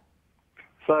 சொல்லுங்கள்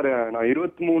சார். நான்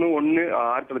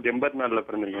 23/1/1984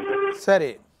 பிறந்திருக்கேன் சார்.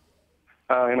 சரி.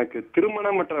 எனக்கு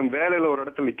திருமணம் மற்றும் வேலையில் ஒரு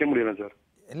இடத்துல நிற்க முடியல சார்.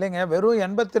 இல்லைங்க, வெறும்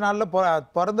 84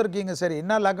 பிறந்திருக்கீங்க. சரி,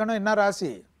 என்ன லக்னம், என்ன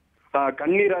ராசி?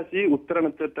 கன்னி ராசி, உத்திர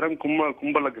நட்சத்திரம்,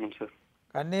 கும்ப லக்னம் சார்.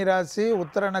 கன்னி ராசி,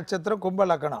 உத்திர நட்சத்திரம், கும்ப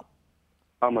லக்னம்.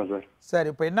 ஆமாம் சார். சரி,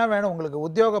 இப்போ என்ன வேணும் உங்களுக்கு?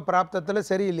 உத்தியோக பிராப்தத்தில்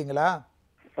சரி இல்லைங்களா?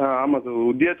 ஆமாம் சார்.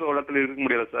 உத்தியோக இடத்துல இருக்க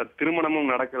முடியல சார். திருமணமும்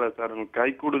நடக்கல சார். கை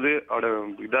கூடுது, அவட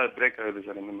இதாக பிரேக் ஆகுது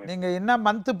சார். இந்த மாதிரி. நீங்கள் என்ன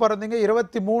மந்த்து பிறந்தீங்க?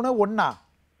 23/1.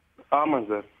 ஆமாம்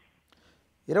சார்.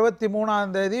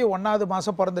 23ஆம் தேதி 1வது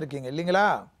மாதம் பிறந்திருக்கீங்க இல்லைங்களா?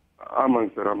 ஆமாங்க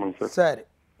சார். ஆமாங்க சார். சரி,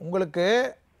 உங்களுக்கு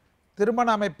திருமண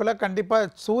அமைப்பில் கண்டிப்பாக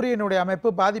சூரியனுடைய அமைப்பு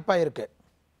பாதிப்பாயிருக்கு.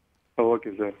 Okay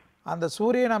sir. அந்த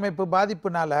சூரியன் அமைப்பு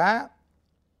பாதிப்புனால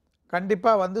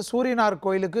கண்டிப்பாக வந்து சூரியனார்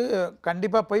கோயிலுக்கு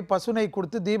கண்டிப்பாக போய் பசுனை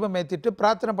கொடுத்து தீபம் ஏற்றிட்டு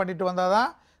பிரார்த்தனை பண்ணிட்டு வந்தால் தான்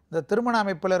இந்த திருமண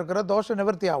அமைப்பில் இருக்கிற தோஷ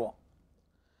நிவர்த்தி ஆகும்.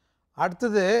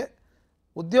 அடுத்தது,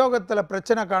 உத்தியோகத்தில்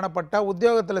பிரச்சனை காணப்பட்டால்,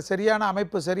 உத்தியோகத்தில் சரியான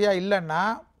அமைப்பு சரியாக இல்லைன்னா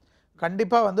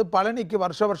கண்டிப்பாக வந்து பழனிக்கு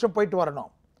வருஷம் போயிட்டு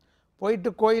வரணும். போயிட்டு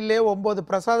கோயிலே 9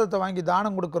 பிரசாதத்தை வாங்கி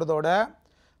தானம் கொடுக்கறதோட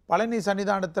பழனி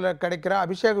சன்னிதானத்தில் கிடைக்கிற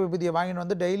அபிஷேக விபூதியை வாங்கிட்டு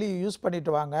வந்து டெய்லி யூஸ்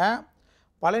பண்ணிட்டு வாங்க.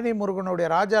 பழனி முருகனுடைய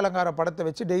ராஜ அலங்கார படத்தை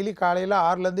வச்சு டெய்லி காலையில்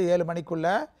 6லேருந்து 7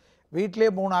 மணிக்குள்ளே வீட்டிலே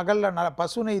 3 அகலில்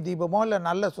பசுனை தீபமோ இல்லை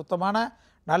நல்ல சுத்தமான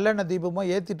நல்லெண்ணெய் தீபமோ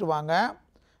ஏற்றிட்டு வாங்க.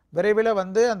 விரைவில்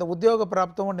வந்து அந்த உத்தியோக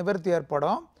பிராப்தமும் நிவர்த்தி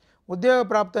ஏற்படும். உத்தியோக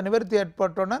பிராப்த நிவர்த்தி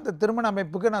ஏற்பட்டோன்னா இந்த திருமண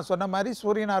அமைப்புக்கு நான் சொன்ன மாதிரி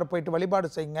சூரியனார் போயிட்டு வழிபாடு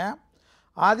செய்யுங்க.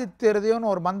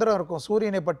 ஆதித்யர்தியோன்னு ஒரு மந்திரம் இருக்கும்,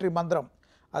 சூரியனை பற்றி மந்திரம்.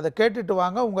 அதை கேட்டுட்டு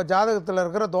வாங்க. உங்கள் ஜாதகத்தில்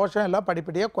இருக்கிற தோஷம் எல்லாம்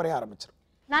படிப்படியாக குறைய ஆரம்பிச்சிடும்.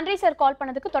 நன்றி சார் கால்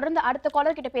பண்ணதுக்கு. தொடர்ந்து அடுத்த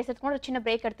காலர் கிட்ட பேசுறதுக்கு ஒரு சின்ன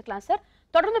பிரேக் எடுத்துக்கலாம் சார்.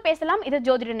 தொடர்ந்து பேசலாம். இது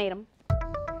ஜோதிட நேரம்.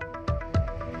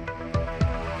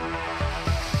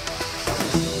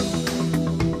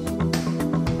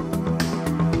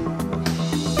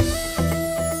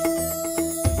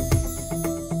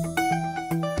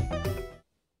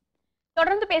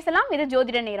 தொடர்ந்து பேசலாம். இது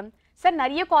ஜோதிட நேரம். சார்,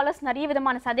 நிறைய காலர்ஸ் நிறைய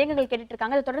விதமான சந்தேகங்கள் கேட்டுட்டு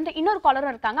இருக்காங்க. அதை தொடர்ந்து இன்னொரு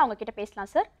காலரும் இருக்காங்க, அவங்க கிட்ட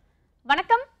பேசலாம் சார்.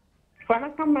 வணக்கம்.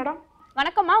 வணக்கம் மேடம்.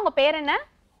 வணக்கம்மா, உங்க பேர் என்ன?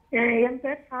 என்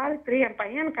பேர் சாவித்ரி. என்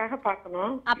பையனுக்காக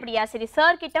பார்க்கணும். அப்படியா? சரி,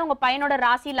 சார் கிட்ட உங்க பையனோட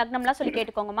ராசி லக்னம்லாம் சொல்லி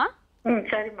கேட்டுக்கோங்கம்மா.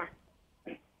 சரிம்மா.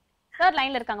 சார்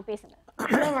லைன்ல இருக்காங்க, பேசுங்க.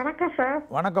 ஹலோ, வணக்கம் சார்.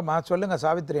 வணக்கம்மா, சொல்லுங்க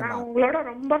சாவித்ரி அம்மா. நான் உங்களோட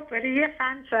ரொம்ப பெரிய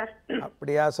ஃபேன் சார்.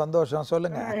 அப்படியா? சந்தோஷம்,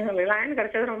 சொல்லுங்க. லைன்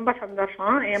கிடைச்சது ரொம்ப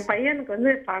சந்தோஷம். என் பையனுக்கு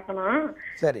வந்து பார்க்கணும்.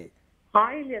 சரி.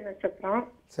 ஆயில்ய நட்சத்திரம்.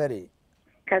 சரி.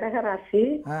 கடகராசி.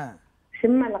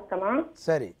 சிம்ம லக்கணம்.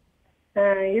 சரி.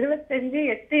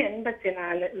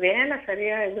 25/8/84. வேலை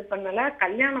சரியா இது பண்ணல.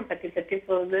 கல்யாணம் பத்தி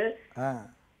போகுது.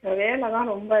 வேலை தான்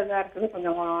ரொம்ப இதா இருக்குது.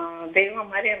 கொஞ்சம் தெய்வம்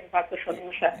மாதிரி எனக்கு பார்த்து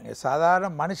சொல்லுங்க சார். சாதாரண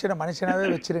மனுஷனாவே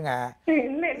வச்சிருங்க.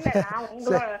 இல்ல நான்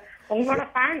உங்களோட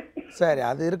ஃபேன். சரி,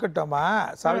 அது இருக்கட்டும்மா.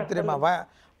 சாவித்திரிம்மா,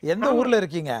 எந்த ஊர்ல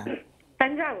இருக்கீங்க?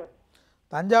 தஞ்சாவூர்.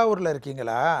 தஞ்சாவூர்ல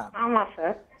இருக்கீங்களா? ஆமா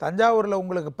சார். தஞ்சாவூர்ல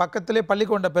உங்களுக்கு பக்கத்திலே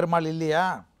பள்ளிக்கொண்ட பெருமாள் இல்லையா?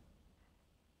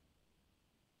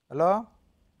 ஹலோ,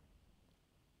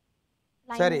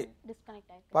 சரி,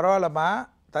 பரவாயில்லம்மா.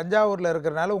 தஞ்சாவூரில்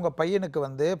இருக்கிறனால உங்கள் பையனுக்கு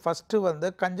வந்து ஃபஸ்ட்டு வந்து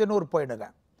கஞ்சனூர் போயிடுங்க.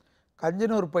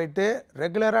 கஞ்சனூர் போயிட்டு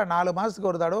ரெகுலராக 4 மாதத்துக்கு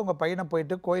ஒரு தடவை உங்கள் பையனை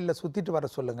போயிட்டு கோயிலில் சுற்றிட்டு வர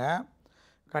சொல்லுங்கள்.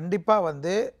 கண்டிப்பாக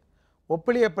வந்து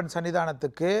ஒப்பிலியப்பன்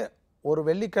சன்னிதானத்துக்கு ஒரு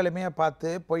வெள்ளிக்கிழமையை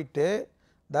பார்த்து போயிட்டு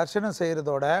தரிசனம்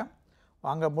செய்கிறதோட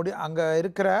அங்கே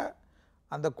இருக்கிற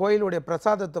அந்த கோயிலுடைய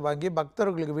பிரசாதத்தை வாங்கி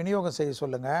பக்தர்களுக்கு விநியோகம் செய்ய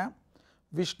சொல்லுங்கள்.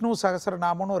 விஷ்ணு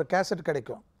சகஸ்ரநாமம்னு ஒரு கேசட்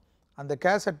கிடைக்கும். அந்த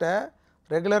கேசட்டை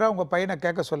ரெகுலராக உங்கள் பையனை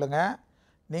கேட்க சொல்லுங்கள்.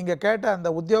 நீங்கள் கேட்ட அந்த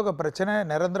உத்தியோக பிரச்சனை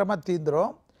நிரந்தரமாக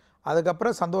தீந்துடும்.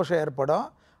 அதுக்கப்புறம் சந்தோஷம் ஏற்படும்.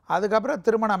 அதுக்கப்புறம்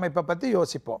திருமண அமைப்பை பற்றி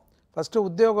யோசிப்போம். ஃபஸ்ட்டு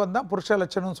உத்தியோகம் தான் புருஷ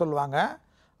லட்சணம்னு சொல்லுவாங்க.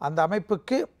 அந்த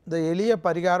அமைப்புக்கு இந்த எளிய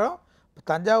பரிகாரம்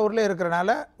தஞ்சாவூரில் இருக்கிறனால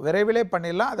விரைவிலே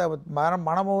பண்ணிடலாம். அதை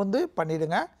மனமும் வந்து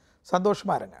பண்ணிவிடுங்க.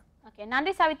 சந்தோஷமாக இருங்க. ஓகே,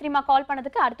 நன்றி சாவித்ரிமா கால்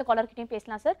பண்ணதுக்கு. அடுத்த காலர்கிட்டையும்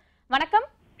பேசலாம் சார். வணக்கம்.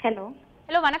 ஹலோ.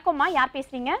 ஹலோ, வணக்கம்மா. யார்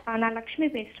பேசுறீங்க? நான் லக்ஷ்மி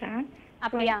பேசுறேன்.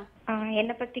 அப்படியா?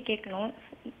 என்னை பத்தி கேட்கணும்.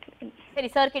 சரி,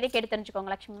 சார் கிட்ட கேட்டு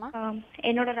தெரிஞ்சுக்கோங்க லக்ஷ்மிமா.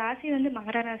 என்னோட ராசி வந்து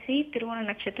மகர ராசி, திருவோண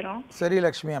நட்சத்திரம். சரி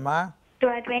லக்ஷ்மி அம்மா.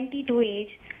 22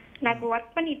 ஏஜ். நான் இப்போ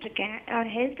ஒர்க் பண்ணிட்டு இருக்கேன்.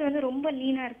 ஹெல்த் வந்து ரொம்ப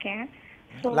லீனா இருக்கேன்.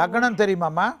 லக்னம்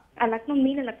தெரியுமாம்மா? லக்னம்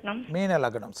மீன லக்னம். மீன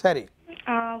லக்னம். சரி.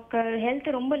 ஹெல்த்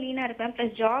ரொம்ப லீனா இருப்பேன்.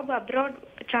 ப்ளஸ் ஜாப் அப்ராட்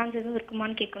சான்ஸ் எதுவும்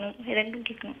இருக்குமான்னு கேட்கணும். ரெண்டும்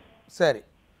கேட்கணும். சரி.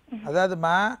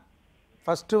 அதாவதுமா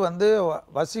ஃபஸ்ட்டு வந்து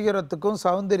வசீகரத்துக்கும்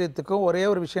சௌந்தரியத்துக்கும் ஒரே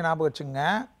ஒரு விஷயம் ஞாபகம் வச்சுங்க.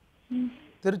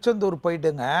 திருச்செந்தூர்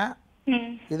போயிட்டுங்க.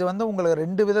 இது வந்து உங்களை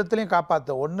 2 விதத்துலையும்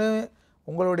காப்பாற்றும். ஒன்று,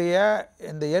 உங்களுடைய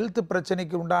இந்த ஹெல்த்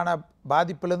பிரச்சனைக்கு உண்டான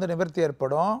பாதிப்புலேருந்து நிவர்த்தி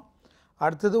ஏற்படும்.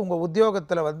 அடுத்தது உங்கள்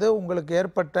உத்தியோகத்தில் வந்து உங்களுக்கு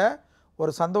ஏற்பட்ட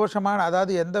ஒரு சந்தோஷமான,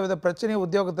 அதாவது எந்த வித பிரச்சனையும்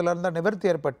உத்தியோகத்தில் இருந்தால்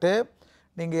நிவர்த்தி ஏற்பட்டு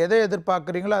நீங்கள் எதை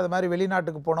எதிர்பார்க்குறீங்களோ அது மாதிரி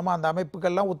வெளிநாட்டுக்கு போனோமோ அந்த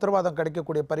அமைப்புக்கெல்லாம் உத்தரவாதம்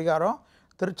கிடைக்கக்கூடிய பரிகாரம்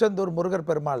திருச்செந்தூர் முருகர்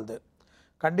பெருமாள்து.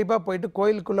 கண்டிப்பாக போயிட்டு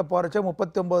கோயிலுக்குள்ளே போகிறச்ச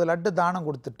 39 லட்டு தானம்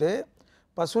கொடுத்துட்டு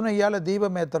பசுனையால்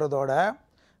தீபம் ஏற்றுறதோட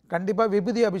கண்டிப்பாக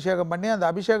விபூதி அபிஷேகம் பண்ணி அந்த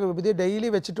அபிஷேக விபூதியை டெய்லி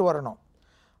வச்சுட்டு வரணும்.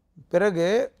 பிறகு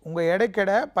உங்கள்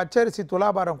எடைக்கெடை பச்சரிசி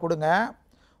துலாபாரம் கொடுங்க.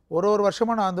 ஒரு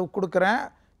வருஷமாக நான் வந்து கொடுக்குறேன்,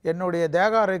 என்னுடைய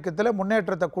தேக ஆரோக்கியத்தில்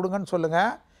முன்னேற்றத்தை கொடுங்கன்னு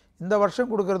சொல்லுங்கள். இந்த வருஷம்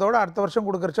கொடுக்குறதோட அடுத்த வருஷம்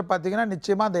கொடுக்குறச்ச பார்த்தீங்கன்னா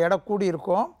நிச்சயமாக அந்த எடை கூடி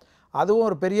இருக்கும். அதுவும்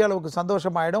ஒரு பெரிய அளவுக்கு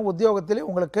சந்தோஷமாயிடும். உத்தியோகத்திலே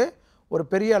உங்களுக்கு ஒரு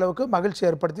பெரிய அளவுக்கு மகிழ்ச்சி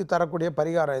ஏற்படுத்தி தரக்கூடிய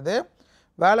பரிகாரம் இது.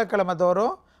 வேலைக்கிழமை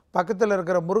தோறும் பக்கத்தில்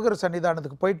இருக்கிற முருகர்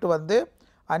சன்னிதானத்துக்கு போயிட்டு வந்து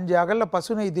 5 அகலில்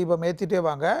பசுனை தீபம் ஏற்றிட்டே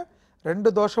வாங்க. 2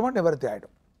 தோஷமும் நிவர்த்தி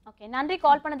ஆகிடும். ஓகே, நன்றி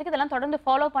கால் பண்ணதுக்கு. இதெல்லாம் தொடர்ந்து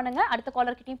ஃபாலோ பண்ணுங்க. அடுத்த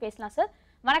காலர்கிட்டையும் பேசலாம் சார்.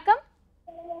 வணக்கம்.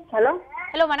 ஹலோ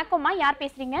ஹலோ, வணக்கம்மா. யார்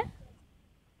பேசுறீங்க?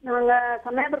 நாங்க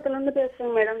சமயபுரத்துல இருந்து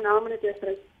பேசுறோம் மேடம். நாமளே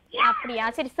பேசுறேன். அப்படியா?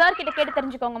 சரி, சார் கிட்ட கேட்டு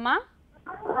தெரிஞ்சுக்கோங்கம்மா.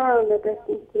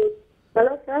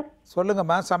 Hello sir.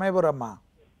 சொல்லுங்கம்மா. சமயபுரம்மா?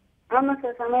 ஆமா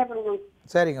சார், சமயபுரம்.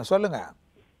 சரிங்க, சொல்லுங்கள்.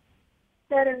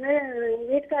 சார் வந்து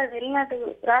வீட்டுக்கார்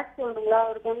வெளிநாட்டுக்கு ராசி சொல்றீங்களா?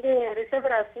 அவருக்கு வந்து ரிஷப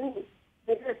ராசி,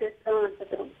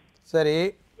 நட்சத்திரம். சரி.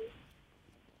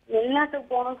 வெளிநாட்டுக்கு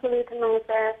போகணும்னு சொல்லிட்டு இருந்தாங்க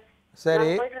சார். சரி.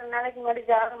 போயிட்டு 2 நாளைக்கு முன்னாடி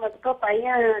ஜாதகம் பார்த்தப்போ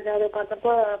பையன் ஜாதகம்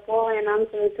பார்த்தப்போ போக வேணாம்னு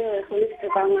சொல்லிட்டு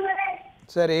இருக்காங்க.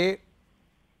 சரி.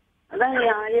 அதான்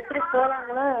எப்படி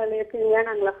போகலாங்களா இல்லை எப்படி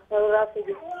வேணாங்களா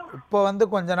ராசிக்கு? இப்போ வந்து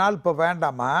கொஞ்ச நாள் இப்போ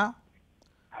வேண்டாமா?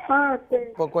 சரி.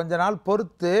 இப்போ கொஞ்ச நாள்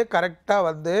பொறுத்து கரெக்டாக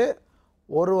வந்து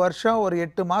 1 வருஷம் ஒரு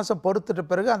 8 மாதம் பொறுத்துட்ட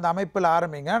பிறகு அந்த அமைப்பில்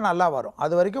ஆரம்பிங்க, நல்லா வரும்.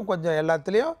 அது வரைக்கும் கொஞ்சம்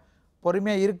எல்லாத்துலேயும்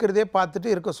பொறுமையாக இருக்கிறதே பார்த்துட்டு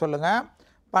இருக்க சொல்லுங்கள்.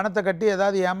 பணத்தை கட்டி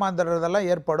ஏதாவது ஏமாந்துடுறதெல்லாம்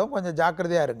ஏற்படும், கொஞ்சம்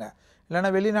ஜாக்கிரதையாக இருங்க. இல்லைன்னா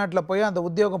வெளிநாட்டில் போய் அந்த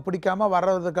உத்தியோகம் பிடிக்காமல்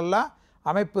வர்றதுக்கெல்லாம்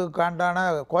அமைப்பு காண்டான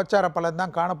கோச்சார பலன்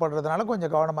தான் காணப்படுறதுனால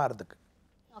கொஞ்சம் கவனமாக இருந்துக்கு.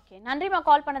 ஓகே, நன்றிம்மா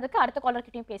கால் பண்ணதுக்கு. அடுத்த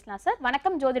காலர்கிட்டையும் பேசலாம் சார்.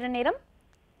 வணக்கம், ஜோதிட நேரம்.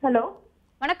 ஹலோ.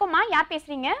 வணக்கம்மா. யார்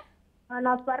பேசுறீங்க?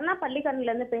 நான் ஸ்வர்ணா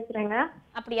பள்ளிக்கரணில இருந்து பேசுறேங்க.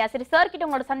 அப்படியா? சரி, சார் கிட்ட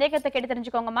உங்களோட சந்தேகத்தை கேட்டு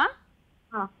தெரிஞ்சுக்கோங்கம்மா.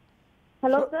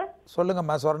 Hello sir.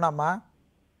 சொல்லுங்கம்மா. சொர்ணாம்மா.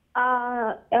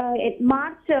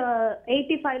 March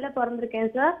 85ல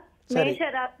பிறந்திருக்கேன் sir. மேஷ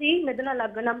ராசி, மிதுன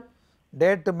லக்னம்.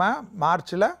 டேட்டுமா?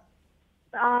 மார்ச்ல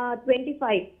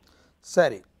 25.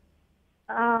 சரி.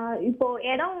 இப்போ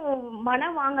இடம்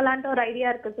மனம் வாங்கலான்ட்டு ஒரு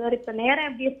ஐடியா இருக்கு சார். இப்போ நேரம்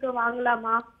எப்படி இருக்கு,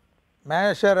 வாங்கலாமா?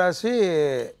 மேஷ ராசி,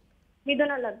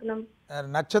 மிதுன லக்னம்.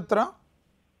 நட்சத்திரம்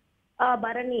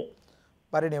பரணி.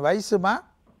 பரணி. வயசுமா?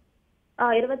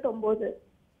 29.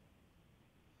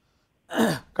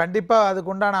 கண்டிப்பாக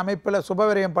அதுக்கு உண்டான அமைப்பில்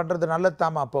சுபவிரயம் பண்ணுறது நல்லது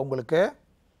தாமா. அப்போ உங்களுக்கு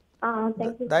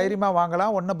தைரியமாக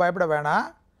வாங்கலாம், ஒன்றும் பயப்பட வேணாம்.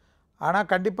 ஆனால்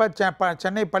கண்டிப்பாக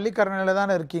சென்னை பள்ளிக்கரணையில்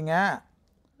தானே இருக்கீங்க.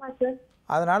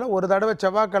 அதனால் ஒரு தடவை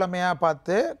செவ்வாய்க்கிழமையாக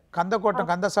பார்த்து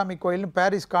கந்தக்கோட்டம் கந்தசாமி கோயில்னு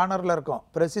பாரிஸ் கார்னரில் இருக்கும்,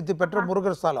 பிரசித்தி பெற்ற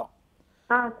முருகர் ஸ்தலம்.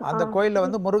 அந்த கோயிலில்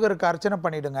வந்து முருகருக்கு அர்ச்சனை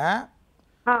பண்ணிவிடுங்க.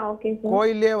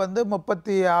 கோயிலே வந்து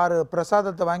 36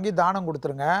 பிரசாதத்தை வாங்கி தானம்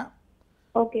கொடுத்துருங்க.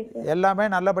 எல்லாமே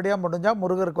நல்லபடியாக முடிஞ்சால்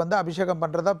முருகருக்கு வந்து அபிஷேகம்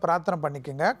பண்ணுறதா பிரார்த்தனை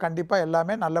பண்ணிக்கோங்க. கண்டிப்பாக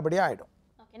எல்லாமே நல்லபடியாக ஆகிடும்.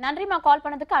 நன்றிம்மா கால்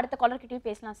பண்ணதுக்கு. அடுத்த காலர்கிட்டையும்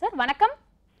பேசலாம் சார். வணக்கம்.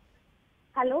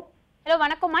 ஹலோ. ஹலோ,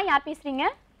 வணக்கம்மா. யார் பேசுறீங்க?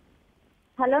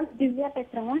 ஹலோ, திவ்யா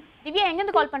பேசுறேங்க. திவ்யா,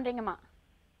 எங்கேருந்து கால் பண்றீங்கம்மா?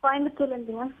 கோயம்புத்தூர்ல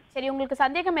இருந்துங்க. சரி, உங்களுக்கு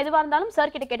சந்தேகம் எதுவாக இருந்தாலும்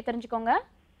சார் கிட்ட கேட்டு தெரிஞ்சுக்கோங்க.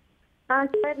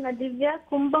 சார், நான் திவ்யா,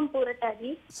 கும்பம்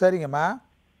பூரட்டாதி. சரிங்கம்மா.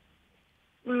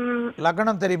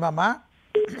 லக்னம் தெரியுமாம்மா?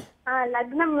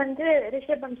 லக்னம் வந்து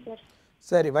ரிஷபம் சார்.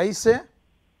 சரி. வயசு?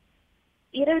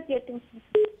 28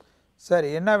 சார். சரி,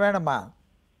 என்ன வேணுமா?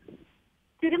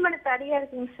 திருமண தடையா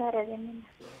இருக்குங்க சார். அது என்ன?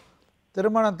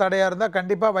 திருமணம் தடையாக இருந்தால்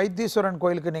கண்டிப்பாக வைத்தீஸ்வரன்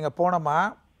கோயிலுக்கு நீங்கள் போனோமா?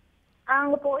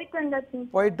 அங்கே போயிட்டு வந்தாச்சு.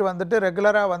 போயிட்டு வந்துட்டு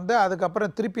ரெகுலராக வந்து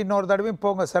அதுக்கப்புறம் திருப்பி இன்னொரு தடவையும்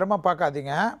போங்க, சிரமம்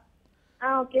பார்க்காதீங்க.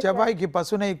 செவ்வாய்க்கு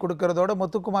பசுனை கொடுக்கறதோட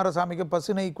முத்துக்குமார சாமிக்கு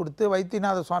பசுனை கொடுத்து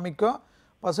வைத்தியநாத சுவாமிக்கும்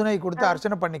பசுனை கொடுத்து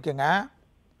அர்ச்சனை பண்ணிக்கோங்க.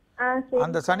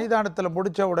 அந்த சன்னிதானத்தில்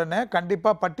முடித்த உடனே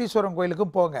கண்டிப்பாக பட்டீஸ்வரம்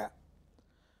கோயிலுக்கும் போங்க.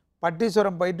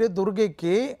 பட்டீஸ்வரம் போயிட்டு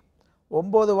துர்கைக்கு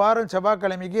 9 வாரம்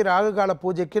செவ்வாய்க்கிழமைக்கு ராகுகால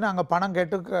பூஜைக்கு நாங்கள் பணம்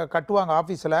கேட்டு கட்டுவாங்க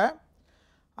ஆஃபீஸில்.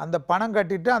 அந்த பணம்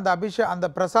கட்டிட்டு அந்த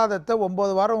பிரசாதத்தை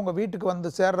 9 வாரம் உங்கள் வீட்டுக்கு வந்து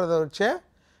சேர்றதை வச்சு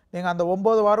நீங்கள் அந்த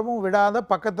 9 வாரமும் விடாத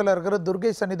பக்கத்தில் இருக்கிற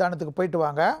துர்கை சன்னிதானத்துக்கு போயிட்டு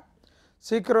வாங்க.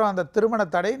 சீக்கிரம் அந்த திருமண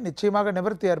தடை நிச்சயமாக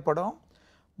நிவர்த்தி ஏற்படும்.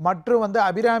 மற்றும் வந்து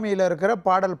அபிராமியில் இருக்கிற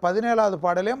பாடல் 17வது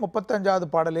பாடலையும் 35வது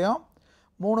பாடலையும்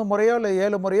 3 முறையோ இல்லை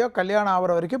 7 முறையோ கல்யாணம்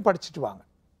ஆகிற வரைக்கும் படிச்சுட்டு வாங்க.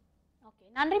 ஓகே,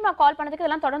 நன்றிமா கால் பண்ணதுக்கு.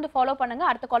 இதெல்லாம் தொடர்ந்து ஃபாலோ பண்ணுங்க.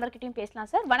 அடுத்த காலர் கிட்டயும்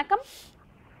பேசலாம் சார். வணக்கம்.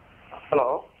 ஹலோ.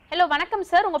 ஹலோ, வணக்கம்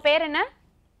சார். உங்க பேர் என்ன?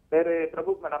 பேரு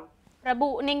பிரபு மேடம். பிரபு,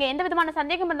 நீங்க எந்த விதமான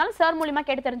சந்தேகம் இருந்தாலும் சார் மூலமா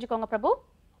கேட்டு தெரிஞ்சுக்கோங்க பிரபு.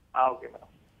 Okay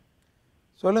madam.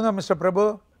 சொல்லுங்க மிஸ்டர் பிரபு.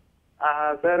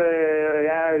 சார்,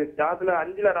 என் ஜாதகத்துல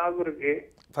 5ல ராகு இருக்கு.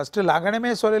 ஃபர்ஸ்ட்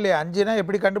லக்னமே சொல்லலையே, 5னா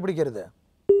எப்படி கண்டுபிடிக்கிறது?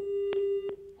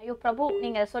 ஐயோ பிரபு,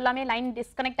 நீங்க சொல்லாமே லைன்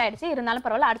டிஸ்கனெக்ட் ஆயிடுச்சு. இருந்தாலும்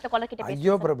பரவாயில்ல, அடுத்த காலர் கிட்ட பேசுங்க.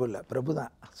 ஐயோ பிரபு இல்ல, பிரபு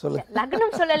தான். சொல்லுங்க.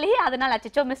 லக்னம் சொல்லலையே, அதனால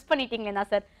அச்சோ மிஸ் பண்ணிட்டீங்களா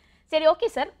சார்? சரி, ஓகே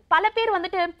சார். பல பேர்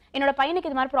வந்துட்டு என்னோட பையனுக்கு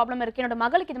இது மாதிரி ப்ராப்ளம் இருக்கு, என்னோட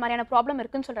மகளுக்கு இது மாதிரியான ப்ராப்ளம்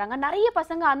இருக்குன்னு சொல்றாங்க. நிறைய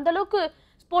பசங்க அந்த அளவுக்கு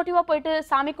ஸ்போர்ட்டிவா போயிட்டு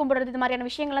சாமி கும்பிடுறது இது மாதிரியான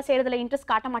விஷயங்கள்லாம் செய்யறதுல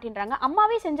இன்ட்ரெஸ்ட் காட்ட மாட்டேன்றாங்க.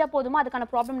 அம்மாவே செஞ்சா போதுமா? அதுக்கான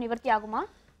ப்ராப்ளம் நிவர்த்தி ஆகுமா?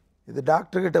 இது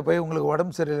டாக்டர் கிட்ட போய் உங்களுக்கு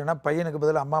உடம்பு சரியில்லைன்னா பையனுக்கு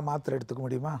பதில் அம்மா மாத்திரை எடுத்துக்க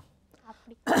முடியுமா?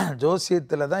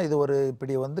 ஜோசியத்தில் தான் இது ஒரு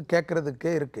இப்படி வந்து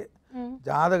கேட்கறதுக்கே இருக்கு.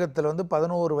 ஜாதகத்தில் வந்து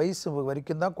 11 வயசு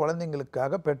வரைக்கும் தான்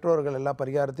குழந்தைங்களுக்காக பெற்றோர்கள் எல்லா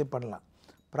பரிகாரத்தையும் பண்ணலாம்.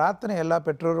 பிரார்த்தனை எல்லா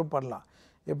பெற்றோரும் பண்ணலாம்.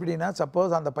 எப்படின்னா,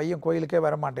 சப்போஸ் அந்த பையன் கோயிலுக்கே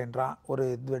வரமாட்டேன்றான், ஒரு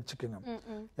இது வச்சுக்கோங்க,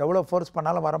 எவ்வளோ ஃபோர்ஸ்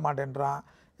பண்ணாலும் வரமாட்டேன்றான்,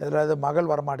 எதாவது மகள்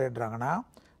வரமாட்டேன்றாங்கன்னா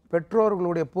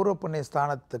பெற்றோர்களுடைய பூர்வ புண்ணிய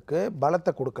ஸ்தானத்துக்கு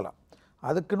பலத்தை கொடுக்கலாம்.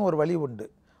 அதுக்குன்னு ஒரு வழி உண்டு.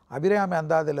 அபிராமி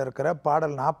அந்தாதியில் இருக்கிற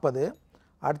பாடல் 40,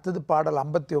 அடுத்தது பாடல்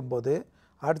 59,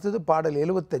 அடுத்தது பாடல்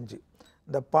 75.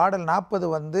 இந்த பாடல் 40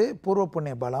 வந்து பூர்வ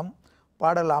புண்ணிய பலம்,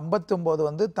 பாடல் 59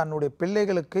 வந்து தன்னுடைய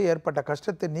பிள்ளைகளுக்கு ஏற்பட்ட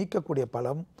கஷ்டத்தை நீக்கக்கூடிய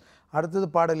பலம், அடுத்தது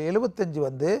பாடல் 75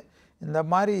 வந்து இந்த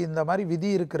மாதிரி விதி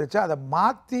இருக்கிறச்சு அதை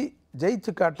மாற்றி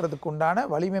ஜெயிச்சு காட்டுறதுக்கு உண்டான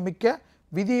வலிமை மிக்க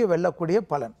விதியை வெல்லக்கூடிய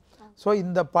பலன். ஸோ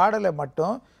இந்த பாடலை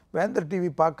மட்டும் வேந்தர் டிவி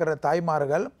பார்க்குற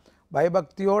தாய்மார்கள்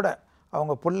பயபக்தியோட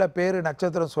அவங்க புள்ள பேர்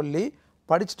நட்சத்திரம் சொல்லி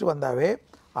படிச்சுட்டு வந்தாவே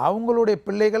அவங்களுடைய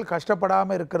பிள்ளைகள்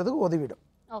கஷ்டப்படாமல் இருக்கிறதுக்கு உதவிடும்.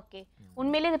 ஓகே,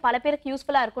 உண்மையிலே இது பல பேருக்கு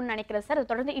யூஸ்ஃபுல்லா இருக்கும்னு நினைக்கிறேன் சார்.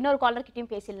 தொடர்ந்து இன்னொரு காலர்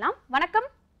கிட்டயும் பேசலாம். வணக்கம்.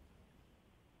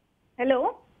 ஹலோ.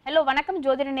 ஹலோ, வணக்கம்.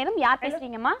 ஜோதிட நேரம், யார்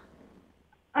பேசுறீங்கம்மா?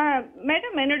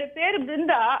 மேடம், என்னோட பேரு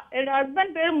பிருந்தா. என்னோட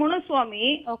ஹஸ்பண்ட் பேரு முனுசுவாமி.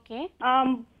 ஓகே.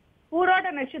 பூராட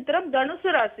நட்சத்திரம்,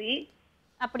 தனுசு ராசி.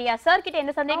 அப்படியா? சார் கிட்ட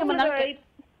எந்த சந்தேகம் இருந்தாலும்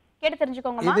கேட்டு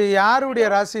தெரிஞ்சுக்கோங்க. இது யாருடைய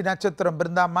ராசி நட்சத்திரம்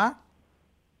பிருந்தாமா?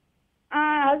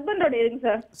 ஹஸ்பண்டோட இருக்குங்க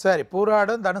சார். சரி,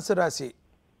 பூராடம் தனுசு ராசி.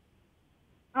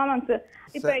 ஆமாங்க சார்.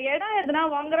 இப்ப இடம் எதுனா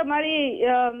வாங்குற மாதிரி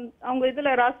அவங்க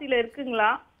இதுல ராசியில இருக்குங்களா?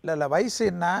 இல்ல, வயசு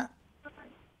என்ன?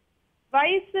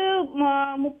 வயசு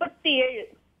 37.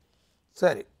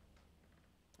 சரி,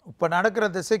 இப்போ நடக்கிற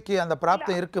திசைக்கு அந்த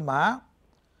பிராப்தம் இருக்குமா?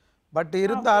 பட்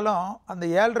இருந்தாலும் அந்த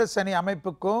 7.5 சனி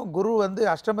அமைப்புக்கும் குரு வந்து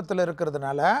அஷ்டமத்தில்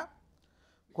இருக்கிறதுனால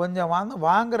கொஞ்சம்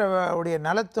வாங்குற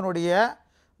நிலத்தினுடைய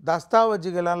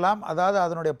தஸ்தாவேஜுகள் எல்லாம், அதாவது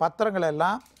அதனுடைய பத்திரங்கள்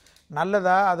எல்லாம்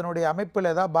நல்லதா, அதனுடைய அமைப்பில்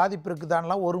ஏதாவது பாதிப்பு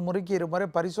இருக்குதான்லாம் ஒரு முறைக்கு 2 முறை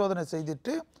பரிசோதனை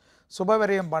செய்துட்டு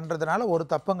சுபவிரயம் பண்ணுறதுனால ஒரு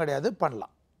தப்பும் கிடையாது,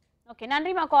 பண்ணலாம். ஓகே,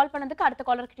 நன்றிம்மா கால் பண்ணதுக்கு. அடுத்த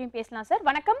காலர் கிட்டயும் பேசலாம் சார்.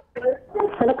 வணக்கம்.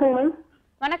 வணக்கம் மேம்.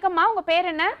 வணக்கம்மா, உங்க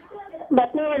பேர் என்ன?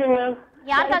 பத்மாவதி மேம்.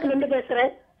 யாருக்காக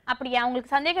பேசுறேன்? அப்படியா?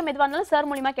 உங்களுக்கு சந்தேகம் எதுவாக இருந்தாலும் சார்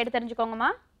மூலியமா கேட்டு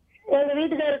தெரிஞ்சுக்கோங்கம்மா. எங்க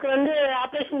வீட்டுக்காருக்கு வந்து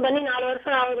ஆபரேஷன் பண்ணி 4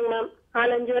 வருஷம் ஆகுது மேம்.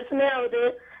 4-5 வருஷமே ஆகுது.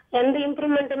 எந்த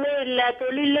இம்ப்ரூவ்மெண்ட்டுமே இல்ல,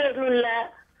 தொழில எதுவும் இல்ல,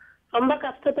 ரொம்ப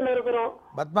கஷ்டத்துல இருக்கிறோம்.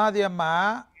 பத்மாவதி அம்மா,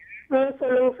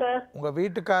 சொல்லுங்க சார். உங்க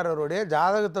வீட்டுக்காரருடைய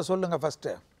ஜாதகத்தை சொல்லுங்க ஃபர்ஸ்ட்.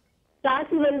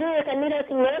 ராசி வந்து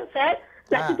கன்னிராசிங்க சார்.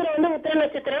 நட்சத்திரம் வந்து உத்திர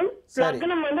நட்சத்திரம்.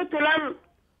 லக்னம் வந்து துலாம்.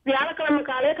 வியாழக்கிழமை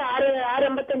காலையில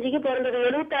 6:55க்கு பிறந்தது.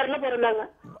 76ல பிறந்தாங்க.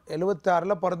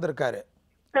 76ல பிறந்திருக்காரு.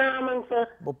 ஆமாங்க சார்.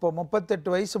 இப்போ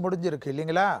 38 வயசு முடிஞ்சிருக்கு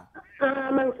இல்லைங்களா?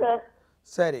 ஆமாங்க சார்.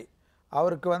 சரி,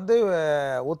 அவருக்கு வந்து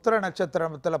உத்திர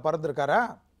நட்சத்திரத்தில் பிறந்திருக்காரா?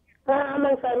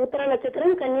 ஆமாங்க சார். உத்திர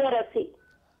நட்சத்திரம், கன்னியா ராசி.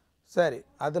 சரி,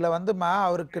 அதில் வந்துமா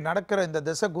அவருக்கு நடக்கிற இந்த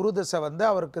திசை குரு திசை வந்து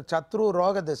அவருக்கு சத்ரு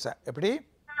ரோக திசை. எப்படி?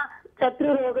 சத்ரு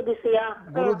ரோக திசையா?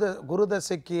 குரு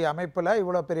திசைக்கு அமைப்பில்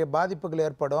இவ்வளோ பெரிய பாதிப்புகள்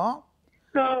ஏற்படும்.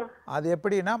 அது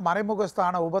எப்படின்னா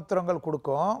மறைமுகஸ்தான உபத்திரங்கள்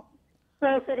கொடுக்கும்.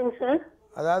 சரிங்க சார்.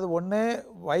 அதாவது ஒன்று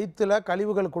வயிற்றுல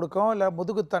கழிவுகள் கொடுக்கும், இல்லை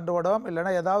முதுகு தண்டுவடம்,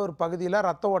 இல்லைன்னா ஏதாவது ஒரு பகுதியில்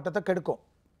ரத்த ஓட்டத்தை கெடுக்கும்.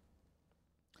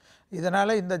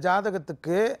 இதனால் இந்த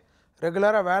ஜாதகத்துக்கு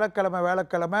ரெகுலராக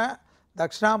வேலைக்கிழமை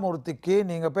தட்சிணாமூர்த்திக்கு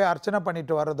நீங்கள் போய் அர்ச்சனை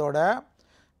பண்ணிட்டு வர்றதோட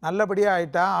நல்லபடியாக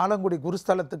ஆகிட்டா ஆலங்குடி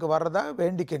குருஸ்தலத்துக்கு வர்றதா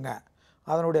வேண்டிக்குங்க.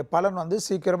 அதனுடைய பலன் வந்து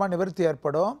சீக்கிரமாக நிவர்த்தி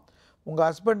ஏற்படும். உங்கள்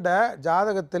ஹஸ்பண்டை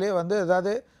ஜாதகத்திலே வந்து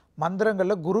ஏதாவது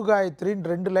மந்திரங்களில் குரு காயத்ரின்னு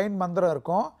 2 லைன் மந்திரம்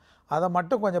இருக்கும், அதை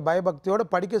மட்டும் கொஞ்சம் பயபக்தியோடு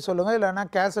படிக்க சொல்லுங்கள், இல்லைன்னா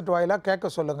கேசட் வாயிலாக கேட்க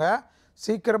சொல்லுங்கள்.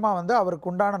 சீக்கிரமாக வந்து அவருக்கு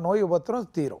உண்டான நோய் உபத்திரம்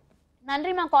தீரும்.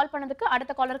 நன்றிம்மா கால் பண்ணதுக்கு.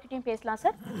 அடுத்த காலர் கிட்டயும் பேசலாம்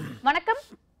சார். வணக்கம்.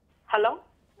 ஹலோ.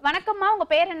 வணக்கம்மா, உங்க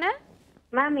பேர் என்ன?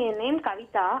 மேம், என் நேம்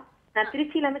கவிதா. நான்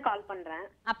திருச்சியில இருந்து கால் பண்றேன்.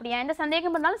 அப்படியா? எந்த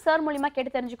சந்தேகம் இருந்தாலும் சார் மூலியமா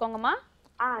கேட்டு தெரிஞ்சுக்கோங்கம்மா.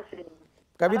 சரி.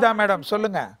 கவிதா மேடம்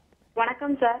சொல்லுங்க.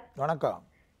 வணக்கம் சார். வணக்கம்.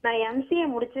 நான் எம்சிஏ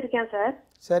முடிச்சிருக்கேன் சார்.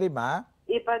 சரிம்மா.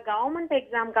 இப்ப கவர்மெண்ட்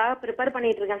எக்ஸாம்க்காக ப்ரிப்பேர்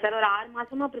பண்ணிட்டு இருக்கேன் சார். ஒரு 6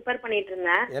 மாசமா ப்ரிப்பேர் பண்ணிட்டு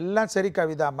இருந்தேன். எல்லாம் சரி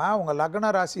கவிதாம்மா, உங்க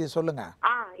லக்ன ராசியை சொல்லுங்க.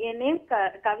 என் நேம்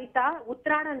கவிதா.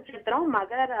 உத்திராட நட்சத்திரம்,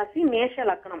 மகர ராசி, மேஷ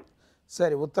லக்னம்.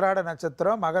 சரி, உத்திராட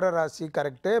நட்சத்திரம், மகர ராசி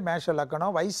கரெக்டு, மேஷ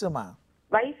லக்னம். வயசுமா?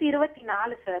 வயசு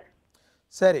 24 சார்.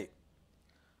 சரி.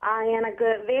 எனக்கு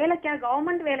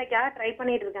கவர்மெண்ட் வேலைக்காக ட்ரை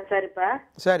பண்ணிட்டு இருக்கேன் சார். இப்ப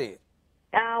சரி.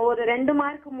 ஒரு 2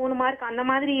 மார்க் 3 மார்க் அந்த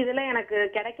மாதிரி இதுல எனக்கு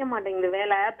கிடைக்க மாட்டேங்குது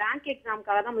வேலை. பேங்க்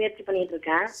எக்ஸாம்க்காக தான் முயற்சி பண்ணிட்டு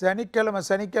இருக்கேன்.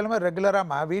 சனிக்கிழமை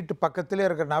ரெகுலராமா வீட்டு பக்கத்திலே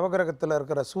இருக்கிற நவகிரகத்துல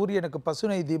இருக்கிற சூரியனுக்கு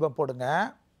பசுனை தீபம் போடுங்க.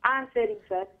 சரிங்க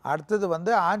சார். அடுத்தது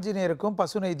வந்து ஆஞ்சநேயருக்கும்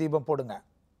பசுனை தீபம் போடுங்க.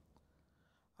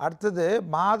 அடுத்தது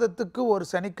மாதத்துக்கு ஒரு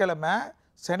சனிக்கிழமை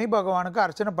சனி பகவானுக்கு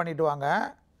அர்ச்சனை பண்ணிட்டு வாங்க.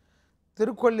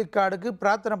 திருக்கொள்ளிக்காடுக்கு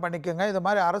பிரார்த்தனை பண்ணிக்கோங்க. இது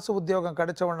மாதிரி அரசு உத்தியோகம்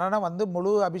கிடைச்ச உடனே வந்து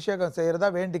முழு அபிஷேகம் செய்கிறதா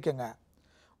வேண்டிக்கோங்க.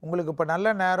 உங்களுக்கு இப்போ நல்ல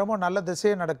நேரமும் நல்ல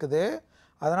திசையும் நடக்குது.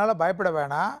 அதனால் பயப்பட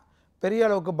வேணாம். பெரிய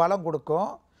அளவுக்கு பலம் கொடுக்கும்.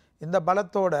 இந்த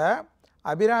பலத்தோட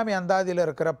அபிராமி அந்தாதியில்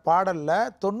இருக்கிற பாடலில்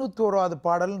 91வது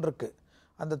பாடல்னு இருக்குது.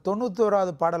 அந்த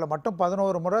 91வது பாடலை மட்டும்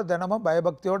 11 முறை தினமும்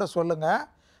பயபக்தியோடு சொல்லுங்கள்.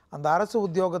 அந்த அரசு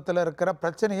உத்தியோகத்தில் இருக்கிற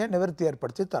பிரச்சனையை நிவர்த்தி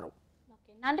ஏற்படுத்தி தரும்.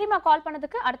 நன்றிம்மா கால்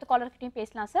பண்ணதுக்கு. அடுத்த காலர்கிட்டையும்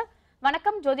பேசலாம் சார்.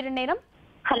 வணக்கம் ஜோதிட நேரம்.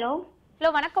 ஹலோ.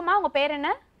 வணக்கம்மா, உங்க பேர் என்ன?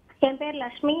 என் பேர்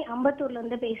லட்சுமி, அம்பத்தூர்ல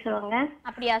இருந்து பேசுவாங்க.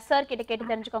 அப்படியா? சார் கிட்ட கேட்டு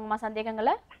தெரிஞ்சுக்கோங்கம்மா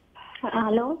சந்தேகங்களை.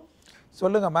 ஹலோ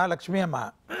சொல்லுங்கம்மா லட்சுமி அம்மா.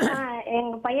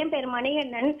 எங்க பையன் பேர்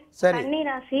மணிகண்டன். கன்னி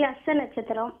ராசி, அஸ்த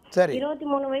நட்சத்திரம்.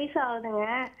 23 வயசு ஆகுதுங்க.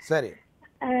 சரி.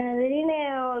 திடீர்னு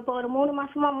இப்போ ஒரு 3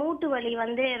 மாசமா மூட்டு வலி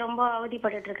வந்து ரொம்ப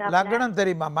அவதிப்பட்டு இருக்காங்க. லக்னம்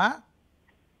தெரியுமாம்மா?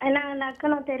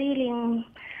 லக்னம் தெரியலைங்க,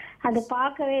 அது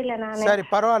பார்க்கவே இல்லை நான். சரி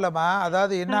பரவாயில்லம்மா.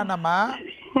 அதாவது என்னன்னம்மா,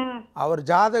 அவர்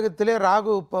ஜாதகத்திலே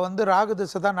ராகு இப்போ வந்து ராகு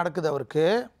திசை தான் நடக்குது அவருக்கு.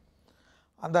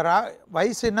 அந்த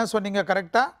வயசு என்ன சொன்னீங்க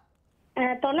கரெக்டா?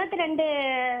 92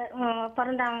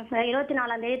 பிறந்தாங்க சார்.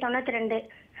 24ஆம் தேதி 92,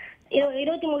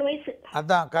 23 வயசு.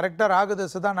 அதான் கரெக்டா ராகு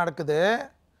திசை தான் நடக்குது.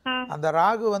 அந்த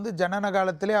ராகு வந்து ஜனன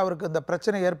காலத்திலே அவருக்கு இந்த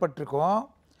பிரச்சனை ஏற்பட்டிருக்கும்.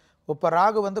 இப்போ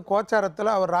ராகு வந்து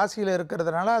கோச்சாரத்தில் அவர் ராசியில்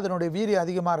இருக்கிறதுனால அதனுடைய வீரியம்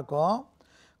அதிகமாக இருக்கும்.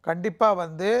 கண்டிப்பாக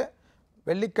வந்து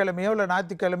வெள்ளிக்கிழமையோ இல்லை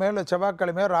ஞாயிற்றுக்கிழமையோ இல்லை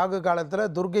செவ்வாய்க்கிழமையோ ராகு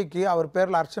காலத்தில் துர்கைக்கு அவர்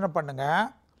பேரில் அர்ச்சனை பண்ணுங்கள்.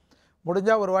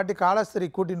 முடிஞ்சால் ஒரு வாட்டி காலஸ்திரி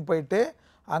கூட்டின்னு போயிட்டு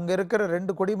அங்கே இருக்கிற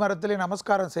 2 கொடிமரத்துலேயும்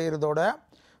நமஸ்காரம் செய்கிறதோட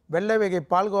வெள்ளை வகை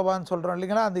பால்கோவான்னு சொல்கிறோம்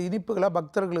இல்லைங்களா, அந்த இனிப்புகளை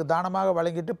பக்தர்களுக்கு தானமாக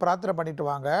வழங்கிட்டு பிரார்த்தனை பண்ணிட்டு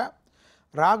வாங்க.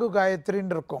 ராகு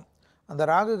காயத்ரின்னு இருக்கும். அந்த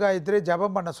ராகு காயத்ரி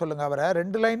ஜபம் பண்ண சொல்லுங்கள் அவரை.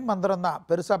 2 லைன் மந்திரம் தான்,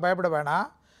 பெருசாக பயப்பட வேணாம்.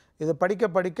 இது படிக்க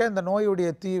படிக்க இந்த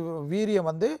நோயுடைய வீரியம்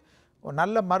வந்து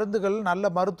நல்ல மருந்துகள், நல்ல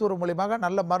மருத்துவர் மூலியமாக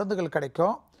நல்ல மருந்துகள்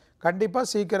கிடைக்கும். கண்டிப்பாக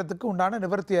சீக்கிரத்துக்கு உண்டான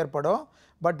நிவர்த்தி ஏற்படும்.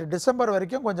 பட் டிசம்பர்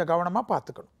வரைக்கும் கொஞ்சம் கவனமாக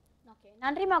பார்த்துக்கணும். ஓகே,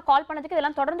 நன்றிம்மா கால் பண்ணதுக்கு.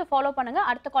 இதெல்லாம் தொடர்ந்து ஃபாலோ பண்ணுங்க.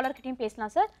 அடுத்த காலர்கிட்டையும்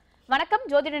பேசலாம் சார். வணக்கம்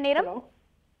ஜோதிட நேரம்.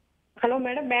 ஹலோ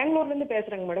மேடம், பெங்களூர்ல இருந்து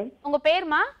பேசுறேங்க மேடம். உங்க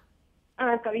பேர்மா?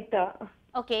 கவிதா.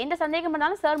 ஓகே, எந்த சந்தேகம்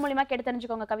இருந்தாலும் சார் மூலமா கேட்டு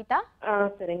தெரிஞ்சுக்கோங்க கவிதா.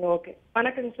 சரிங்க, ஓகே.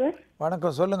 வணக்கம் சார்.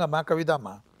 வணக்கம், சொல்லுங்கம்மா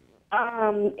கவிதாம்மா.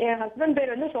 என் ஹஸ்பண்ட்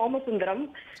பேர் வந்து சோமசுந்தரம்.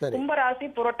 கும்பராசி,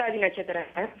 புரட்டாதி நட்சத்திரம்.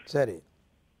 சரி.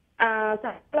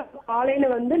 காலையில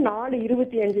வந்து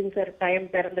 4:25 சார் டைம்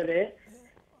பிறந்தது.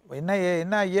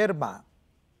 என்ன இயர்மா?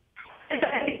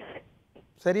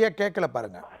 சரியா கேட்கல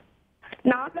பாருங்க.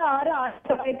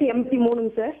 4/6/1983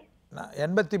 சார்.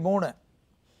 83.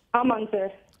 ஆமாங்க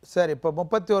சார். சரி, இப்போ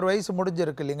 31 வயசு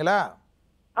முடிஞ்சிருக்கு இல்லைங்களா?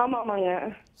 ஆமாங்க.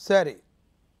 சரி.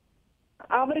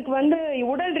 அவருக்கு வந்து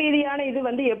உடல் ரீதியான இது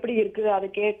வந்து எப்படி இருக்கு அது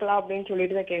கேட்கலாம் அப்படின்னு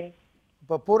சொல்லிட்டு தான் கேட்க.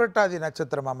 இப்போ பூரட்டாதி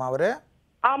நட்சத்திரமாம்மா அவரு?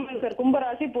 ஆமாங்க சார்,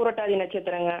 கும்பராசி பூரட்டாதி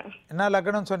நட்சத்திரங்க. என்ன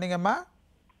லக்னம் சொன்னீங்கம்மா?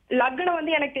 லக்னம்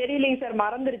வந்து எனக்கு தெரியலைங்க சார்,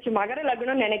 மறந்துருச்சு. மகர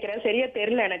லக்னம்னு நினைக்கிறேன், சரியா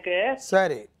தெரியல எனக்கு.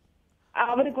 சரி.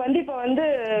 அவருக்கு வந்து இப்ப வந்து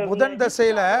புதன்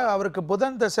தசையில அவருக்கு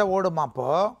புதன் தசை ஓடுமா?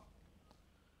 அப்போ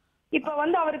இப்ப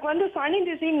வந்து அவருக்கு வந்து சனி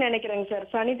திசைன்னு நினைக்கிறேங்க சார்.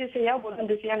 சனி திசையா புதன்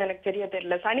திசையான்னு எனக்கு சரியா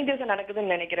தெரியல. சனி திசை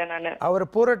நடக்குதுன்னு நினைக்கிறேன் நானு. அவர்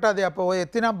பூரட்டாதி அப்போ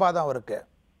எத்தனாம் பாதம் அவருக்கு?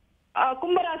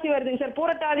 கும்பராசி வருதுங்க சார்.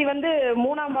 பூரட்டாதி வந்து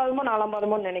 3ஆம் பாதமோ 4ஆம்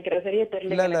பாதமோ நினைக்கிறேன், சரியா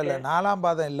தெரியல. இல்ல 4ஆம்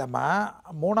பாதம் இல்லம்மா,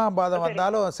 3ஆம் பாதம்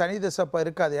வந்தாலும் சனி திசை இப்ப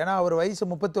இருக்காது. ஏன்னா அவர் வயசு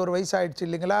 31 வயசு ஆயிடுச்சு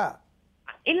இல்லைங்களா?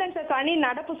 இல்லங்க சார், சனி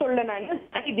நடப்பு சொல்ல நான்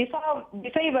சனி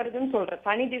திசை வருதுன்னு சொல்றேன்.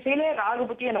 சனி திசையில ராகு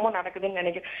புத்தி என்னமோ நடக்குதுன்னு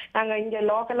நினைக்கிறேன். நாங்க இங்க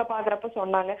லோக்கல்ல பாக்குறப்ப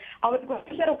சொன்னாங்க. அவருக்கு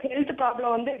வந்து சார் ஹெல்த்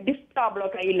ப்ராப்ளம் வந்து டிஸ்க்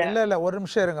ப்ராப்ளம் கையில. இல்ல ஒரு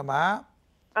நிமிஷம் இருங்கம்மா.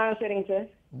 சரிங்க சார்.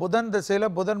 புதன் திசையில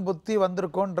புதன் புத்தி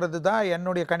வந்திருக்கும்ன்றது தான்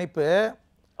என்னுடைய கணிப்பு.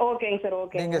 ஓகேங்க சார்,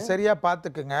 ஓகே. நீங்க சரியா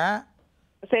பாத்துக்குங்க.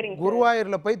 சரிங்க.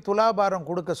 குருவாயூர்ல போய் துலாபாரம்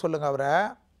கொடுக்க சொல்லுங்க அவரை.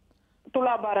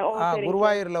 துலாபாரம்?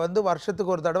 குருவாயூர்ல வந்து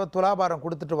வருஷத்துக்கு ஒரு தடவை துலாபாரம்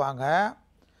கொடுத்துட்டு வாங்க.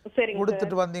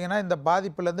 கொடுத்துட்டு வந்தீங்கன்னா இந்த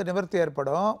பாதிப்புல இருந்து நிவர்த்தி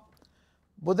ஏற்படும்.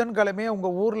 புதன்கிழமையே உங்க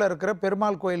ஊர்ல இருக்கிற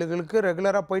பெருமாள் கோயில்களுக்கு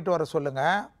ரெகுலரா போயிட்டு வர சொல்லுங்க.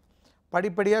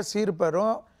 படிப்படியாக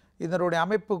சீர்பெறும். இதனுடைய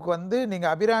அமைப்புக்கு வந்து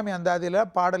நீங்கள் அபிராமி அந்தாதியில்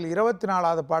பாடல்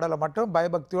 24வது பாடலை மட்டும்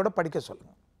பயபக்தியோடு படிக்க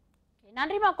சொல்லுங்கள்.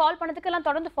 நன்றிமா, கால் பண்ணதுக்கு எல்லாம்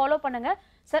தொடர்ந்து ஃபாலோ பண்ணுங்க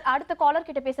சார். அடுத்த காலர்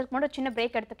கிட்ட பேசுறதுக்கு முன்னாடி சின்ன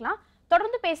பிரேக் எடுத்துக்கலாம்.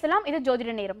 தொடர்ந்து பேசலாம். இது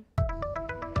ஜோதிட நேரம்.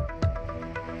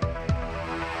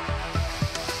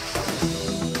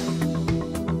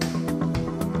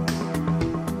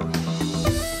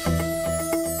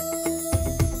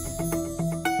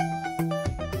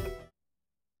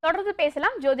 தொடர்ந்து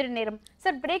பேசலாம் ஜோதிட நேரம்.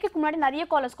 சார், பிரேக்குக்கு முன்னாடி நிறைய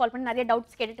காலர்ஸ் கால் பண்ணி நிறைய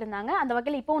டவுட்ஸ் கேட்டுட்டு இருந்தாங்க. அந்த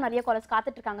வகையில் இப்போவும் நிறைய காலர்ஸ்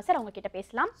காத்துட்டு இருக்காங்க சார். அவங்க கிட்ட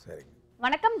பேசலாம்.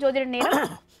 வணக்கம் ஜோதிட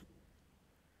நேரம்.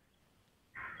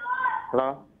 ஹலோ.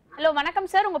 ஹலோ, வணக்கம்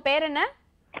சார். உங்க பேர் என்ன?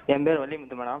 என் பேர்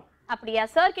வள்ளிமுத்து மேடம். அப்படியா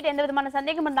சார்? கிட்ட எந்த விதமான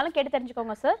சந்தேகம் இருந்தாலும் கேட்டு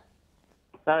தெரிஞ்சுக்கோங்க சார்.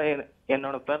 சார்,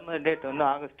 என்னோட பிறந்த டேட் வந்து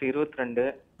ஆகஸ்ட் 22,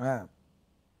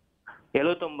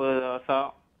 79 வருஷம்.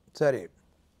 சரி.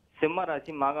 சிம்ம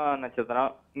ராசி மகா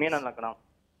நட்சத்திரம், மீன லக்னம்.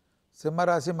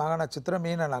 சிம்மராசி மக நட்சத்திரம்,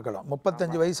 மீன லக்னம்.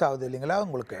 35 வயசு ஆகுது இல்லைங்களா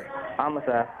உங்களுக்கு? ஆமாம்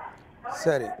சார்.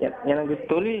 சரி. எனக்கு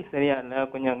தொழில் சரியா இல்லை,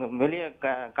 கொஞ்சம் வெளியே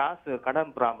காசு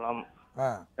கடன் ப்ராப்ளம்.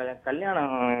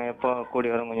 கல்யாணம் எப்போ கூடி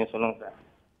வரும் கொஞ்சம் சொல்லுங்க சார்.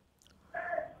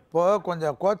 இப்போது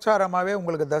கொஞ்சம் கோச்சாரமாகவே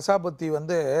உங்களுக்கு தசாபுத்தி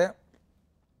வந்து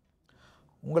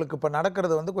உங்களுக்கு இப்போ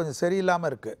நடக்கிறது வந்து கொஞ்சம் சரியில்லாமல்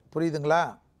இருக்குது, புரியுதுங்களா?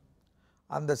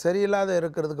 அந்த சரியில்லாத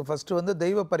இருக்கிறதுக்கு ஃபஸ்ட்டு வந்து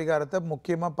தெய்வ பரிகாரத்தை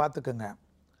முக்கியமாக பார்த்துக்குங்க.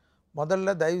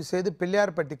 முதல்ல தயவுசெய்து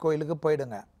பிள்ளையார்பட்டி கோயிலுக்கு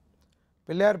போயிடுங்க.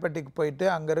 பிள்ளையார்பட்டிக்கு போயிட்டு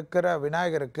அங்கே இருக்கிற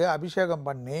விநாயகருக்கு அபிஷேகம்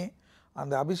பண்ணி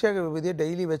அந்த அபிஷேக விபூதியை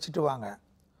டெய்லி வச்சுட்டு வாங்க.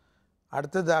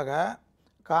 அடுத்ததாக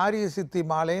காரிய சித்தி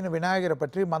மாலைன்னு விநாயகரை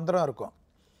பற்றி மந்திரம் இருக்கும்.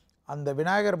 அந்த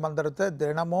விநாயகர் மந்திரத்தை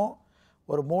தினமும்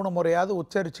ஒரு 3 முறையாவது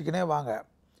உச்சரிச்சுக்கினே வாங்க.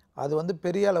 அது வந்து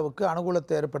பெரிய அளவுக்கு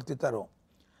அனுகூலத்தை ஏற்படுத்தி தரும்.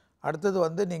 அடுத்தது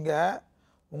வந்து நீங்கள்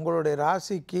உங்களுடைய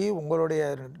ராசிக்கு உங்களுடைய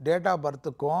டேட் ஆஃப்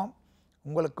பர்த்துக்கும்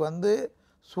உங்களுக்கு வந்து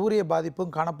சூரிய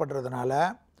பாதிப்பும் காணப்படுறதுனால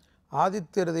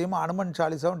ஆதித்யதையும் அனுமன்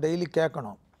சாலிசாவும் டெய்லி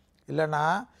கேட்கணும். இல்லைன்னா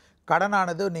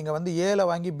கடனானது நீங்கள் வந்து ஏல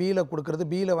வாங்கி பியில் கொடுக்குறது,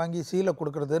 பியில் வாங்கி சியில்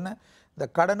கொடுக்குறதுன்னு இந்த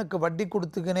கடனுக்கு வட்டி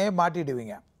கொடுத்துக்கினே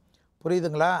மாட்டிடுவீங்க,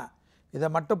 புரியுதுங்களா? இதை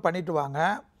மட்டும் பண்ணிவிட்டு வாங்க.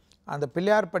 அந்த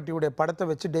பிள்ளையார்பட்டியுடைய படத்தை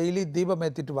வச்சு டெய்லி தீபம்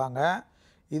ஏற்றிட்டு வாங்க.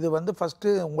 இது வந்து ஃபஸ்ட்டு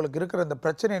உங்களுக்கு இருக்கிற அந்த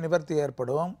பிரச்சனை நிவர்த்தி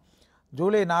ஏற்படும்.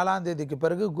 ஜூலை 4ஆம் தேதிக்கு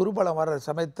பிறகு குருபலம் வர்ற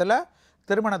சமயத்தில்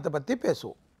திருமணத்தை பற்றி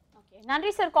பேசுவோம்.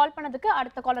 நன்றி சார் கால் பண்ணதுக்கு.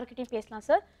 அடுத்த காலர் கிட்டயும் பேசலாம்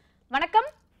சார். வணக்கம்.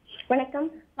 வணக்கம்.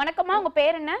 வணக்கம்மா, உங்க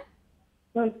பேர் என்ன?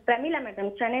 பிரமிளா மேடம்,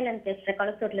 சென்னையில இருந்து பேசுறேன்,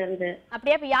 கொளத்தூர்ல இருந்து.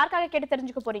 அப்படியே இப்ப யாருக்காக கேட்டு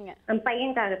தெரிஞ்சுக்க போறீங்க?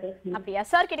 பையனுக்காக பேசுறேன். அப்படியா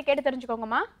சார்? கிட்ட கேட்டு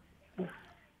தெரிஞ்சுக்கோங்கம்மா.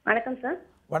 வணக்கம் சார்.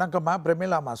 வணக்கம்மா,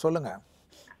 பிரமிளாமா சொல்லுங்க.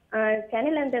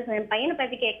 சென்னையில இருந்து பேசுறேன். என் பையனை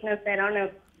பத்தி கேட்கணும் சார். அவனு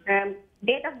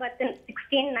டேட் ஆஃப் பர்த்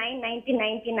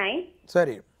 16/9/1999.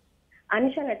 சரி.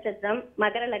 அனுஷ நட்சத்திரம்,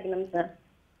 மகர லக்னம் சார்.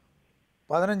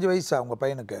 15 வயசா உங்க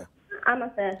பையனுக்கு? ஆமா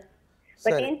சார்.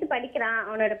 பட் 10th படிக்கிறான்.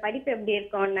 அவனோட படிப்பு எப்படி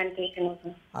இருக்கும்னு நான் கேட்கணும்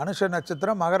சார். அனுஷ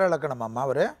நட்சத்திரம், மகர லக்னம் அம்மா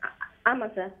அவரு? ஆமா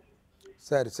சார்.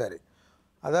 சரி சரி.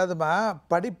 அதாவதுமா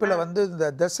படிப்பில் வந்து இந்த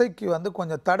திசைக்கு வந்து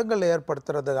கொஞ்சம் தடுங்கல்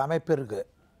ஏற்படுத்துறது அமைப்பு இருக்குது.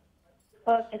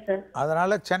 Okay sir.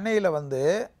 அதனால் சென்னையில் வந்து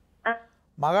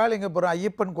மகாலிங்கபுரம்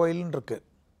ஐயப்பன் கோயில்னு இருக்குது.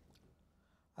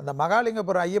 அந்த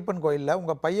மகாலிங்கபுரம் ஐயப்பன் கோயிலில்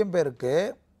உங்கள் பையன் பேருக்கு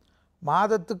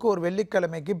மாதத்துக்கு ஒரு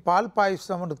வெள்ளிக்கிழமைக்கு பால்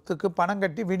பாயசத்துக்கு பணம்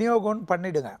கட்டி விநியோகம்னு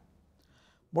பண்ணிவிடுங்க.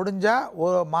 முடிஞ்சால்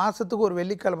ஒரு மாதத்துக்கு ஒரு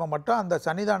வெள்ளிக்கிழமை மட்டும் அந்த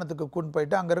சன்னிதானத்துக்கு கூண்டு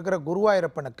போயிட்டு அங்கே இருக்கிற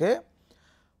குருவாயூரப்பனுக்கு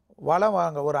வளம்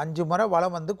வாங்க, ஒரு 5 முறை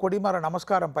வளம் வந்து கொடிமர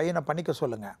நமஸ்காரம் பையனை பண்ணிக்க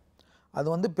சொல்லுங்கள். அது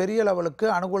வந்து பெரிய லெவலுக்கு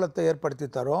அனுகூலத்தை ஏற்படுத்தி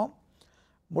தரும்.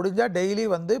 முடிஞ்சால் டெய்லி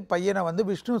வந்து பையனை வந்து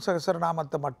விஷ்ணு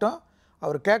சகஸ்ரநாமத்தை மட்டும்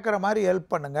அவர் கேட்குற மாதிரி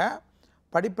ஹெல்ப் பண்ணுங்கள்.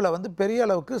 படிப்பில் வந்து பெரிய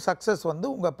அளவுக்கு சக்ஸஸ் வந்து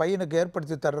உங்கள் பையனுக்கு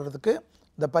ஏற்படுத்தி தர்றதுக்கு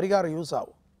இந்த பரிகாரம் யூஸ்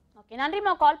ஆகும். ஓகே,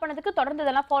 நன்றிம்மா கால் பண்ணதுக்கு. தொடர்ந்து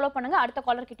இதெல்லாம் ஃபாலோ பண்ணுங்க. அடுத்த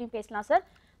காலர் கிட்டயும் பேசலாம் சார்.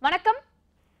 வணக்கம்.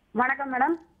 வணக்கம்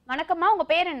மேடம். வணக்கம்மா, உங்க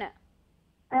பேர் என்ன?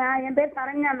 என் பேர்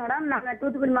சரண்யா மேடம். நாங்க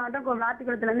தூத்துக்குடி மாவட்டம்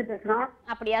விளாத்திக்குளத்துல இருந்து பேசுறோம்.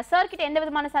 அப்படியா சார்? கிட்ட எந்த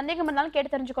விதமான சந்தேகம் இருந்தாலும்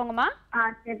கேட்டு தெரிஞ்சுக்கோங்கம்மா.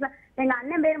 எங்க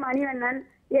அண்ணன் பேர் மணிவண்ணன்.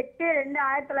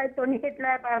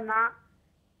 8/2/1998 பிறந்தான்.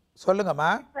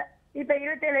 சொல்லுங்கம்மா. இப்ப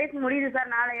 27 வயசு முடியுது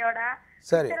சார் நாளையோட.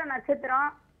 சரி. நட்சத்திரம்,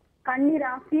 கன்னி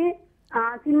ராசி,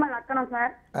 சிம்ம லக்கணம்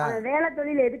சார். வேலை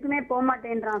தொழில் எதுக்குமே போக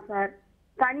மாட்டேன்றான் சார்.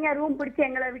 தனியா ரூம் பிடிச்சி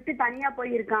எங்களை விட்டு தனியா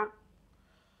போயிருக்கான்.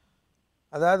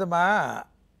 அதாவதுமா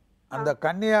அந்த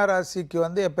கன்னியா ராசிக்கு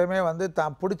வந்து எப்பயுமே வந்து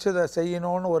தான் பிடிச்சதை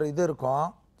செய்யணும்னு ஒரு இது இருக்கும்.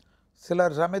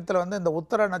 சிலர் சமயத்தில் வந்து இந்த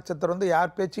உத்தர நட்சத்திரம் வந்து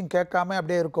யார் பேச்சும் கேட்காம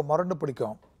அப்படியே இருக்கும், முரண்டு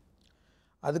பிடிக்கும்.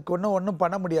 அதுக்கு ஒன்றும்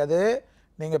பண்ண முடியாது.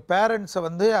 நீங்கள் பேரண்ட்ஸை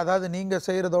வந்து, அதாவது நீங்கள்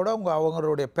செய்கிறதோட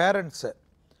அவங்களுடைய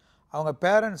அவங்க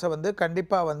பேரண்ட்ஸை வந்து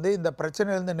கண்டிப்பாக வந்து இந்த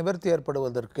பிரச்சனையிலேருந்து நிவர்த்தி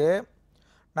ஏற்படுவதற்கு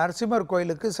நரசிம்மர்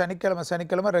கோயிலுக்கு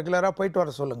சனிக்கிழமை ரெகுலராக போயிட்டு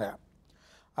வர சொல்லுங்கள்.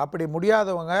 அப்படி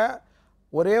முடியாதவங்க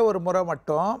ஒரே ஒரு முறை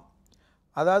மட்டும்,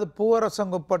 அதாவது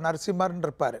பூவரசங்குப்ப நரசிம்மர்னு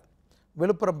இருப்பார்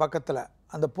விழுப்புரம் பக்கத்தில்,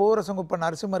 அந்த பூவரசங்குப்ப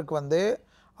நரசிம்மருக்கு வந்து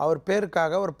அவர்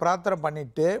பேருக்காக ஒரு பிரார்த்தனை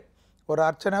பண்ணிவிட்டு ஒரு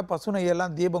அர்ச்சனை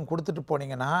பசுனையெல்லாம் தீபம் கொடுத்துட்டு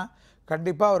போனீங்கன்னா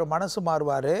கண்டிப்பாக அவர் மனசு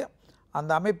மாறுவார்.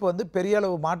 அந்த அமைப்பு வந்து பெரிய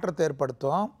அளவு மாற்றத்தை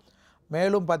ஏற்படுத்தும்.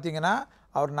 மேலும் பார்த்திங்கன்னா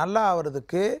அவர் நல்லா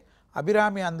ஆகிறதுக்கு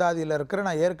அபிராமி அந்தாதியில் இருக்கிற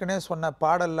நான் ஏற்கனவே சொன்ன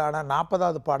பாடலான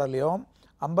 40வது பாடலையும்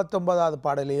 59வது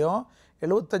பாடலையும்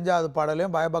 75வது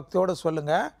பாடலையும் பயபக்தியோடு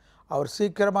சொல்லுங்கள். அவர்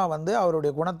சீக்கிரமாக வந்து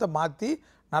அவருடைய குணத்தை மாற்றி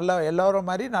நல்ல எல்லோரும்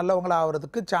மாதிரி நல்லவங்களா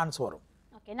ஆகிறதுக்கு சான்ஸ் வரும்.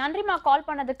 ஓகே, நன்றிம்மா கால்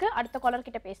பண்ணதுக்கு. அடுத்த காலர்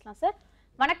கிட்ட பேசலாம் சார்.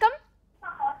 வணக்கம்.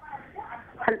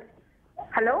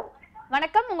 ஹலோ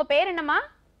வணக்கம், உங்க பேர் என்னம்மா?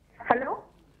 ஹலோ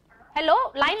ஹலோ,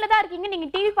 லைன்ல தான் இருக்கீங்க, நீங்க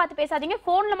டிவி பார்த்து பேசாதீங்க,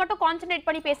 போன்ல மட்டும் கான்சென்ட்ரேட்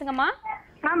பண்ணி பேசுங்கம்மா.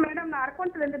 மேடம் நான்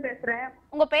அரக்கோணத்துல இருந்து பேசுறேன்.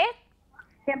 உங்க பேர்?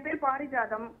 என் பேர்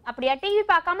பாரிஜாதம். அப்படியா? டிவி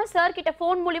பார்க்காம சார் கிட்ட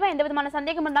போன் மூலமா எந்த விதமான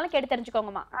சந்தேகம் இருந்தாலும் கேட்டு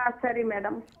தெரிஞ்சுக்கோங்கம்மா. சரி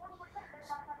மேடம்.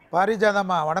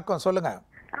 பாரிஜாதம்மா வணக்கம், சொல்லுங்க.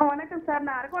 வணக்கம் சார்,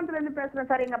 நான் அரக்கோணத்துல இருந்து பேசுறேன்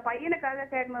சார். எங்க பையனுக்காக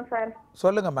கேட்கணும் சார்.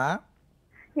 சொல்லுங்கம்மா.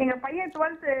 எங்க பையன்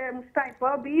 12th முடிச்சிட்டான், இப்போ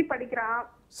பிஇ படிக்கிறான்.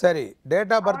 சரி,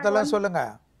 டேட் ஆஃப் பர்த் எல்லாம் சொல்லுங்க.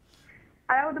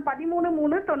 அதாவது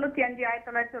 13/3/95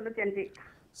 1995.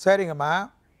 சரிங்கம்மா.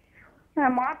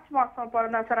 மார்ச் மாசம்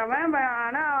பிறந்தான் சார் அவன்.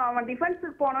 ஆனா அவன்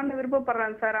டிஃபென்ஸுக்கு போகணும்னு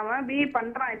விருப்பப்படுறான் சார். அவன் பிஇ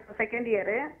பண்றான், இப்போ செகண்ட்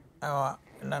இயர்.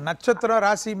 நட்சத்திரம்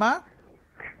ராசிமா?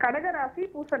 கடக ராசி,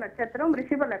 பூச நட்சத்திரம்,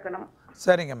 ரிஷப லக்னம்.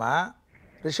 சரிங்கம்மா.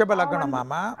 ரிஷப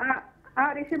லக்னமாம்மா?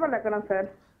 ரிஷப லக்னம் சார்.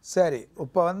 சரி,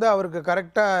 இப்போ வந்து அவருக்கு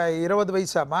கரெக்டாக 20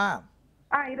 வயசாம்மா?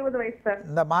 20 வயசு சார்.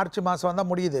 இந்த மார்ச் மாதம்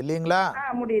வந்தால் முடியுது இல்லைங்களா?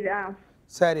 முடியுது.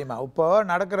 சரிம்மா. இப்போ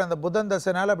நடக்கிற அந்த புதன்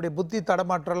தசைனால அப்படி புத்தி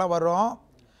தடமாற்றம்லாம் வரும்.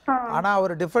 ஆனால்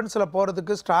அவர் டிஃபென்ஸில்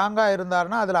போகிறதுக்கு ஸ்ட்ராங்காக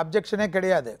இருந்தாருன்னா அதில் அப்ஜெக்ஷனே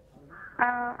கிடையாது.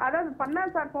 அதாவது பண்ணா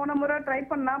சார், போன முறை ட்ரை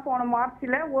பண்ணா போன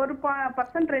மார்ச்ல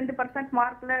 1% 2%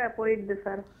 மார்க்ல போயிடுது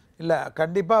சார். இல்லை,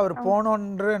 கண்டிப்பாக அவர்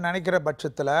போகணுன்று நினைக்கிற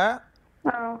பட்சத்தில்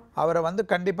அவரை வந்து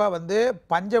கண்டிப்பாக வந்து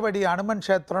பஞ்சவடி அனுமன்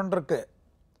கஷேத்திரம் இருக்கு,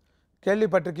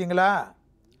 கேள்விப்பட்டிருக்கீங்களா?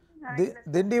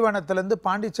 திண்டிவனத்துலேருந்து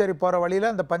பாண்டிச்சேரி போகிற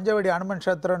வழியில் அந்த பஞ்சவடி அனுமன்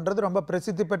கஷேத்திரன்றது ரொம்ப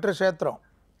பிரசித்தி பெற்ற கஷேத்திரம்.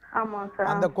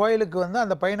 அந்த கோயிலுக்கு வந்து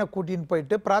அந்த பையனை கூட்டின்னு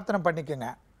போயிட்டு பிரார்த்தனை பண்ணிக்கோங்க.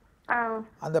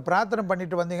 அந்த பிரார்த்தனை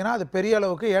பண்ணிட்டு வந்தீங்கன்னா அது பெரிய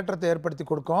அளவுக்கு ஏற்றத்தை ஏற்படுத்தி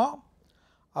கொடுக்கும்.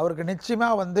 அவருக்கு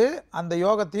நிச்சயமாக வந்து அந்த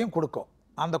யோகத்தையும் கொடுக்கும்.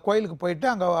 அந்த கோயிலுக்கு போயிட்டு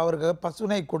அங்கே அவருக்கு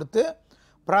பசுனை கொடுத்து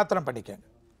பிரார்த்தனை பண்ணிக்கோங்க.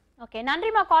 ஓகே,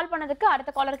 நன்றிம்மா கால் பண்ணதுக்கு.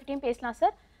 அடுத்த காலர்கிட்டையும் பேசலாம்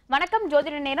சார். வணக்கம்,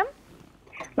 ஜோதிட நேரம்.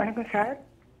 வணக்கம் சார்.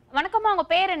 வணக்கம்மா, உங்க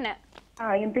பேர் என்ன?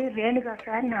 என் பேர் ரேணுகா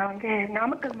சார். நான் வந்து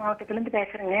நாமக்கல் மாவட்டத்துல இருந்து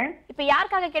பேசுறேங்க. இப்போ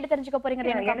யாருக்காக கேட்டு தெரிஞ்சுக்க போறீங்க?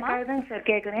 எனக்காக தான் சார்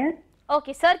கேக்குறேன்.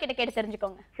 ஓகே, சார் கிட்ட கேட்டு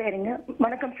தெரிஞ்சுக்கோங்க. சரிங்க.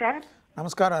 வணக்கம் சார்.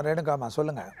 நமஸ்காரம் ரேணுகாமா,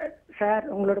 சொல்லுங்க சார்.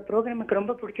 உங்களோட ப்ரோக்ராமுக்கு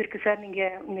ரொம்ப பிடிச்சிருக்கு சார். நீங்க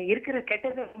இருக்கிற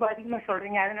கெட்டதை ரொம்ப அதிகமா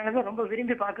சொல்றீங்க, அதனாலதான் ரொம்ப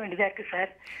விரும்பி பார்க்க வேண்டியதா இருக்கு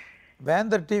சார்.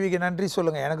 வேந்தர் டிவிக்கு நன்றி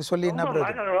சொல்லுங்க. எனக்கு சொல்லி என்ன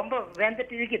பிரயோஜனம்? ரொம்ப வேந்தர்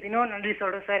டிவிக்கு தினம் நன்றி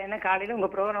சொல்றேன் சார். ஏன்னா காலையில உங்க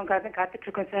ப்ரோக்ராமுக்காக காத்துட்டு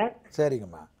இருக்கோம் சார்.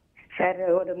 சரிங்கம்மா. சார்,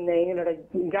 ஒரு என்னோட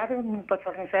ஜாதகம் இப்ப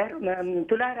சொல்றேன் சார்.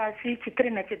 துலா ராசி, சித்திரை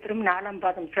நட்சத்திரம், 4ஆம்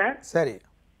பாதம் சார். சரி.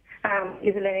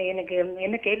 இதுல எனக்கு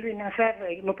என்ன கேள்வின்னா சார்,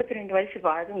 32 வயசு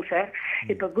ஆகுங்க சார்.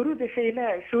 இப்ப குரு திசையில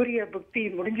சூரிய புக்தி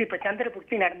முடிஞ்சு இப்ப சந்திர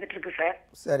புக்தி நடந்துட்டு இருக்கு சார்.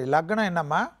 சரி, லக்னம்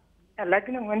என்னம்மா?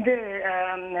 லக்னம் வந்து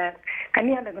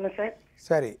கன்னியா லக்னம் சார்.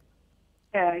 சரி.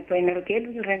 இப்ப என்னோட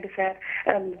கேள்விகள் 2 சார்.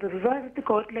 விவாதத்து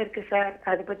கோர்ட்ல இருக்கு சார்,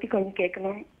 அதை பத்தி கொஞ்சம்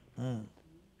கேட்கணும்.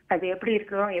 அது எப்படி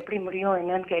இருக்கும், எப்படி முடியும்,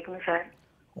 என்னன்னு கேட்கணும் சார்.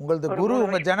 உங்களது குரு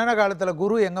உங்க ஜனன காலத்துல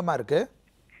குரு எங்கம்மா இருக்கு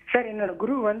சார்? என்னோட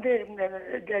குரு வந்து இந்த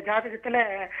ஜாதகத்துல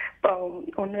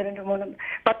 1 2 3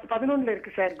 10 11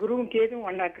 இருக்கு சார். குருவும் கேதுவும்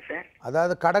ஒண்ணா இருக்கு சார்.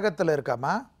 அதாவது கடகத்துல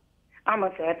இருக்காமா? ஆமா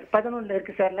சார், 11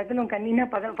 இருக்கு சார். லக்னம் கன்னினா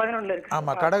 11 இருக்கு.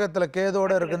 ஆமா, கடகத்துல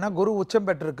கேதோட இருக்குன்னா குரு உச்சம்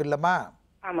பெற்றிருக்கு இல்லம்மா?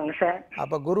 ஆமாங்க சார்.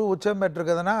 அப்ப குரு உச்சம்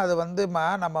பெற்றிருக்குதுன்னா அது வந்து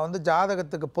நம்ம வந்து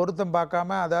ஜாதகத்துக்கு பொருத்தம்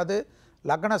பார்க்காம, அதாவது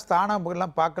லக்ன ஸ்தானம்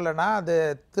எல்லாம் பார்க்கலன்னா அது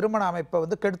திருமண அமைப்பை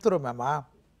வந்து கெடுத்துருமேம்மா.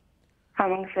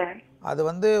 ஆமாங்க சார். அது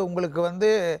வந்து உங்களுக்கு வந்து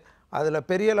அதில்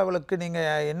பெரிய லெவலுக்கு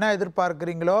நீங்கள் என்ன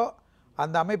எதிர்பார்க்குறீங்களோ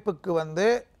அந்த அமைப்புக்கு வந்து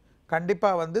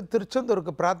கண்டிப்பாக வந்து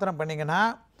திருச்செந்தூருக்கு பிரார்த்தனை பண்ணிங்கன்னா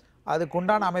அதுக்கு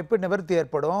உண்டான அமைப்பு நிவர்த்தி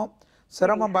ஏற்படும்.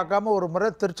 சிரமம் பார்க்காம ஒரு முறை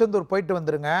திருச்செந்தூர் போயிட்டு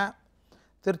வந்துடுங்க.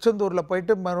 திருச்செந்தூரில்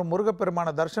போயிட்டு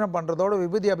முருகப்பெருமானை தரிசனம் பண்ணுறதோடு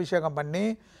விபூதி அபிஷேகம் பண்ணி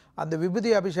அந்த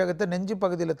விபூதி அபிஷேகத்தை நெஞ்சு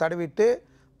பகுதியில் தடவிட்டு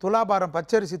துலாபாரம்,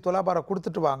 பச்சரிசி துலாபாரம்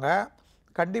கொடுத்துட்டு வாங்க.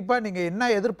 கண்டிப்பாக நீங்கள் என்ன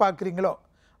எதிர்பார்க்குறீங்களோ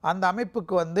அந்த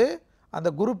அமைப்புக்கு வந்து அந்த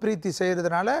குரு பிரீத்தி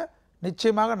செய்கிறதுனால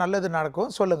நிச்சயமாக நல்லது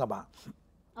நடக்கும். சொல்லுங்கம்மா.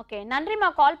 ஓகே, நன்றிம்மா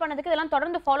கால் பண்ணதுக்கு. இதெல்லாம்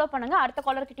தொடர்ந்து ஃபாலோ பண்ணுங்க. அடுத்த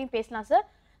காலர் கிட்டயும் பேசலாம் சார்.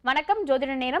 வணக்கம்,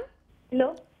 ஜோதிட நேரம்.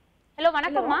 ஹலோ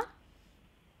வணக்கம்மா.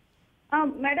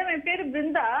 மேடம், என் பேரு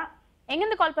பிருந்தா. எங்க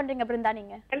இருந்து கால் பண்றீங்க பிருந்தா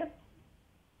நீங்க?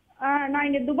 நான்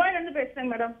இங்க துபாயில இருந்து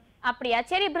பேசுறேன் மேடம். அப்படியா?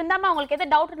 சரி பிருந்தாமா, உங்களுக்கு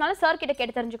எதாவது டவுட் இருந்தாலும் சார் கிட்ட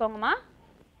கேட்டு தெரிஞ்சுக்கோங்கம்மா.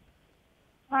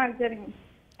 சரிங்க.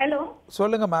 ஹலோ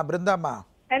சொல்லுங்கம்மா பிருந்தாம்மா.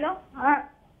 ஹலோ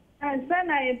சார்,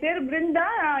 நான் என் பேர் பிருந்தா.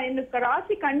 எனக்கு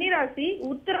ராசி கன்னி ராசி,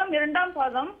 உத்திரம் 2ஆம்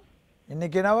பாதம்.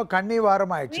 இன்னைக்கு என்னவோ கன்னி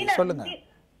வாரம் ஆயிடுச்சு. சொல்லுங்க.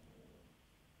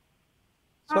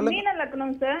 மீன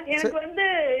லக்னம் சார். எனக்கு வந்து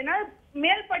என்ன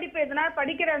மேல் படிப்பு எதனா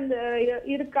படிக்கிற அந்த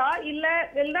இருக்கா இல்ல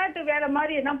வெளிநாட்டு வேலை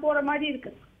மாதிரி என்ன போற மாதிரி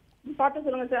இருக்கு பார்த்து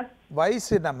சொல்லுங்க சார்.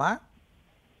 வயசு என்னம்மா?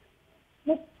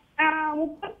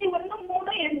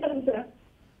 31 சார்.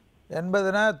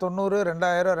 80னா 90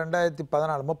 2000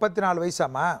 2014 34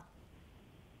 வயசாமா?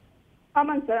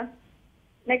 ஆமாங்க சார்.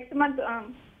 Next month.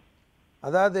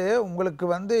 அதாவது உங்களுக்கு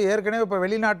வந்து ஏற்கனவே இப்போ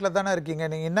வெளிநாட்டில் தானே இருக்கீங்க,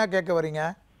 நீங்கள் என்ன கேட்க வரீங்க?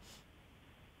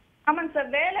 ஆமாங்க சார்.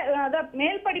 வேலை அதான்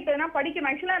மேல் படிப்பு எதனா படிக்கணும்.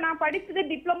 ஆக்சுவலாக நான் படிச்சது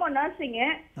டிப்ளமோ நர்சிங்கு.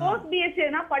 போஸ்ட் பிஎஸ்சி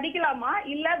எதனா படிக்கலாமா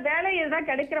இல்ல வேலை எதனா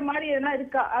கிடைக்கிற மாதிரி எதனா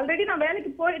இருக்கா? ஆல்ரெடி நான்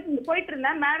வேலைக்கு போயிட்டு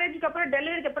இருந்தேன். மேரேஜுக்கு அப்புறம்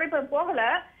டெலிவரிக்கு அப்புறம் இப்போ போகல,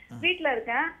 வீட்டில்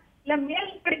இருக்கேன். இல்ல மேல்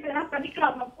படிப்பு எதனா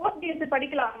படிக்கலாமா, போஸ்ட் பிஎஸ்சி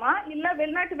படிக்கலாமா இல்ல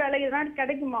வெளிநாட்டு வேலை எதனா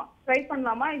கிடைக்குமா ட்ரை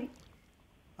பண்ணலாமா?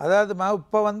 அதாவதுமா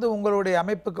இப்போ வந்து உங்களுடைய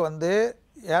அமைப்புக்கு வந்து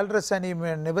 7.5 சனி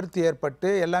நிவர்த்தி ஏற்பட்டு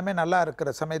எல்லாமே நல்லா இருக்கிற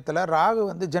சமயத்தில் ராகு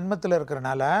வந்து ஜென்மத்தில்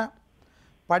இருக்கிறனால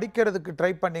படிக்கிறதுக்கு ட்ரை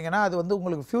பண்ணிங்கன்னா அது வந்து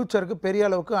உங்களுக்கு ஃப்யூச்சருக்கு பெரிய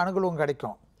அளவுக்கு அனுகூலம்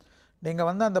கிடைக்கும். நீங்கள்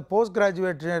வந்து அந்த போஸ்ட்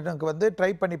கிராஜுவேஷனுக்கு வந்து ட்ரை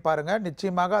பண்ணி பாருங்கள்,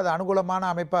 நிச்சயமாக அது அனுகூலமான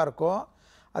அமைப்பாக இருக்கும்.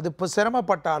 அது இப்போ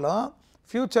சிரமப்பட்டாலும்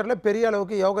ஃப்யூச்சரில் பெரிய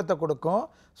அளவுக்கு யோகத்தை கொடுக்கும்.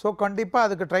 ஸோ கண்டிப்பாக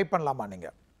அதுக்கு ட்ரை பண்ணலாமா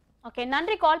நீங்கள்? ஓகே,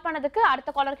 நன்றி கால் பண்ணதுக்கு. அடுத்த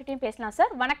காலர்கிட்டையும் பேசலாம்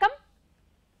சார். வணக்கம்.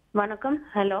 வணக்கம்.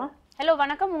 ஹலோ. ஹலோ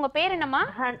வணக்கம். உங்க பேர் என்னம்மா?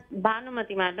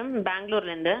 பானுமதி மேடம்,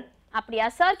 பெங்களூர்ல இருந்து. அப்படியா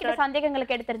சார்? கிட்ட சந்தேகங்களை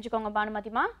கேட்டு தெரிஞ்சுக்கோங்க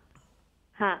பானுமதிமா.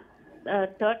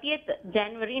 30th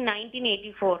January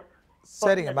 1984.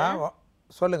 சரிங்கம்மா,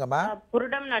 சொல்லுங்கம்மா.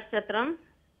 புருடம் நட்சத்திரம்,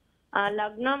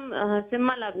 லக்னம்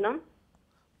சிம்ம லக்னம்.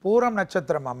 பூரம்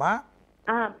நட்சத்திரமாம்மா?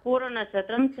 பூரம்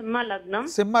நட்சத்திரம், சிம்ம லக்னம்.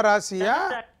 சிம்ம ராசியா?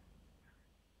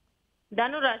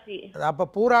 தனு ராசி. அப்ப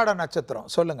பூராட நட்சத்திரம்.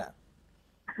 சொல்லுங்க.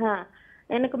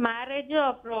 எனக்கு மேரேஜ்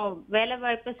அப்புறம் வேலை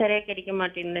வாய்ப்பு சரியா கிடைக்க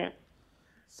மாட்டேங்குது.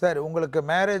 சரி, உங்களுக்கு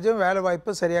மேரேஜும் வேலை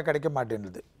வாய்ப்பும் சரியா கிடைக்க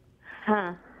மாட்டேங்குது.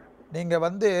 நீங்க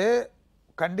வந்து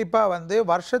கண்டிப்பா வந்து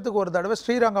வருஷத்துக்கு ஒரு தடவை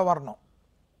ஸ்ரீரங்கம் வரணும்.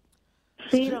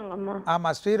 ஸ்ரீரங்கமா? ஆமா,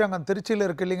 ஸ்ரீரங்கம் திருச்சியில்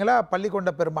இருக்கு இல்லைங்களா,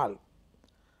 பள்ளிக்கொண்ட பெருமாள்.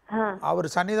 அவர்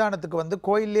சன்னிதானத்துக்கு வந்து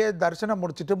கோயிலே தரிசனம்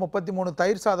முடிச்சுட்டு 33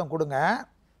 தயிர் சாதம் கொடுங்க.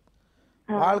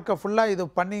 வாழ்க்கை ஃபுல்லா இது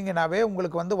பண்ணீங்கன்னாவே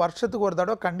உங்களுக்கு வந்து வருஷத்துக்கு ஒரு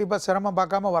தடவை கண்டிப்பா சிரமம்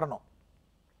பார்க்காம வரணும்.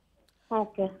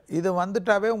 இது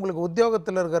வந்துட்டாவே உங்களுக்கு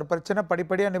உத்தியோகத்தில் இருக்கிற பிரச்சனை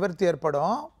படிப்படியாக நிவர்த்தி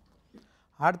ஏற்படும்.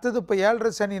 அடுத்தது இப்போ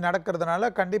 7.5 சனி நடக்கிறதுனால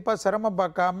கண்டிப்பாக சிரமம்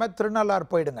பார்க்காம திருநள்ளாறு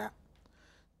போயிடுங்க.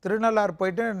 திருநள்ளாறு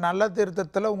போயிட்டு நல்ல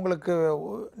தீர்த்தத்தில் உங்களுக்கு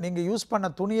நீங்கள் யூஸ் பண்ண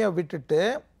துணியை விட்டுட்டு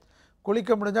குளிக்க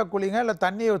முடிஞ்சால் குளிங்க, இல்லை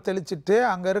தண்ணியை தெளிச்சுட்டு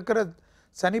அங்கே இருக்கிற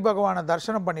சனி பகவானை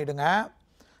தரிசனம் பண்ணிவிடுங்க.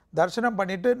 தரிசனம்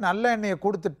பண்ணிவிட்டு நல்ல எண்ணெயை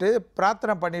கொடுத்துட்டு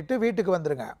பிரார்த்தனை பண்ணிவிட்டு வீட்டுக்கு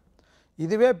வந்துடுங்க.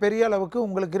 இதுவே பெரிய அளவுக்கு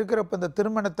உங்களுக்கு இருக்கிற இப்போ இந்த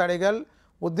திருமண தடைகள்,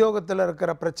 உத்தியோகத்தில்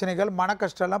இருக்கிற பிரச்சனைகள், மன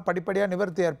கஷ்டம்லாம் படிப்படியாக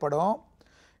நிவர்த்தி ஏற்படும்.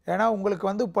 ஏன்னா உங்களுக்கு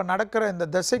வந்து இப்போ நடக்கிற இந்த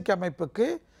திசைக்கு அமைப்புக்கு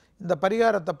இந்த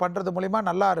பரிகாரத்தை பண்ணுறது மூலிமா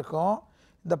நல்லா இருக்கும்.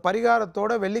 இந்த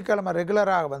பரிகாரத்தோட வெள்ளிக்கிழமை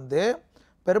ரெகுலராக வந்து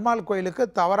பெருமாள் கோயிலுக்கு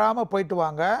தவறாமல் போயிட்டு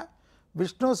வாங்க.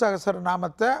 விஷ்ணு சகஸ்ர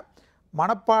நாமத்தை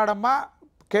மனப்பாடமாக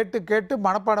கேட்டு கேட்டு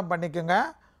மனப்பாடம் பண்ணிக்கோங்க.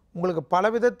 உங்களுக்கு பல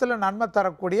விதத்தில் நன்மை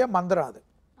தரக்கூடிய மந்திரம் அது.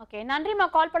 ஓகே, நன்றிம்மா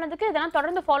கால் பண்ணதுக்கு. இதெல்லாம்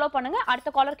தொடர்ந்து ஃபாலோ பண்ணுங்க. அடுத்த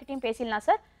காலர் கிட்டயும் பேசிடலாம்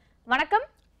சார். வணக்கம்.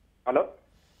 ஹலோ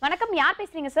வணக்கம், யார்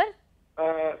பேசுறீங்க சார்?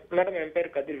 மேடம், என்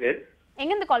பேர் கதிர்வேல்.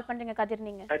 எங்க இருந்து கால் பண்றீங்க கதிர்?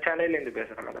 நீங்க சென்னையில இருந்து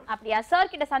பேசுறேன் மேடம். அப்படியா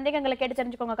சார்? கிட்ட சந்தேகங்களை கேட்டு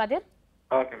தெரிஞ்சுக்கோங்க கதிர்.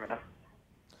 Okay madam.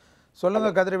 சொல்லுங்க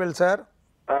கதிர்வேல் சார்.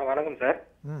 வணக்கம் சார்.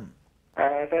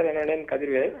 சார், என்னோட நேம்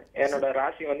கதிர்வேல். என்னோட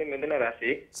ராசி வந்து மிதுன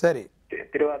ராசி. சரி.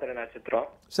 திருவாதிரை நட்சத்திரம்.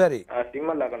 சரி.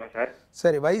 சிம்ம லக்னம் சார்.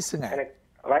 சரி, வயசுங்க? எனக்கு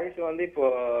வயசு வந்து இப்போ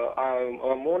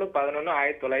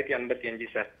 3/11/1985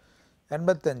 சார்.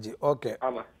 85. ஓகே.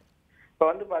 ஆமா. இப்போ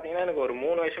வந்து பாத்தீங்கன்னா எனக்கு ஒரு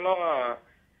 3 வருஷமா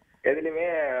எதுலையுமே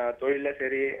தொழில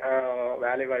சரி,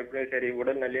 வேலை வாய்ப்புலையும் சரி,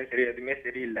 உடல்நிலையும் சரி, எதுவுமே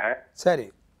சரியில்லை. சரி,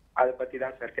 அதை பத்தி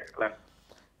தான் சார் கேட்கலாம்.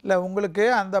 இல்லை, உங்களுக்கு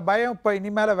அந்த பயம் இப்போ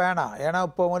இனிமேல் வேணாம். ஏன்னா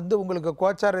இப்போ வந்து உங்களுக்கு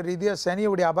கோச்சார ரீதியாக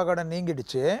சனியுடைய அபகடம்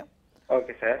நீங்கிடுச்சு.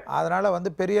 Okay sir. அதனால்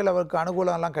வந்து பெரிய லெவலுக்கு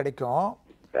அனுகூலம்லாம் கிடைக்கும்.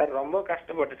 சார், ரொம்ப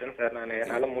கஷ்டப்பட்டுட்டேன் சார், நான்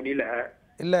என்னால் முடியல.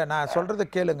 இல்லை, நான் சொல்கிறத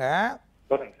கேளுங்க.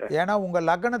 ஏன்னா உங்கள்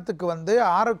லக்னத்துக்கு வந்து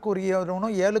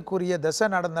 6க்குரியவனும் 7க்குரிய தசை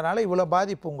நடந்தனால இவ்வளோ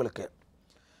பாதிப்பு உங்களுக்கு.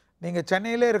 நீங்கள்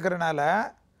சென்னையிலே இருக்கிறனால,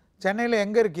 சென்னையில்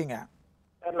எங்கே இருக்கீங்க?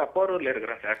 சார், நான் போரூரில்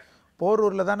இருக்கிறேன் சார்.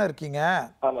 போரூரில் தானே இருக்கீங்க?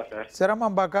 ஆமாம் சார்.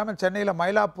 சிரமம் பார்க்காம சென்னையில்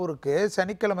மயிலாப்பூருக்கு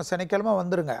சனிக்கிழமை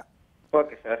வந்துருங்க.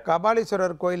 Okay sir.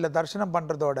 கபாலீஸ்வரர் கோயிலில் தரிசனம்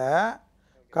பண்ணுறதோட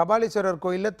கபாலீஸ்வரர்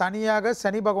கோயிலில் தனியாக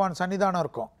சனி பகவான் சன்னிதானம்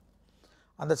இருக்கும்.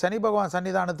 அந்த சனி பகவான்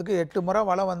சன்னிதானத்துக்கு 8 முறை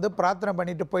வலம் வந்து பிரார்த்தனை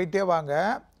பண்ணிட்டு போயிட்டே வாங்க.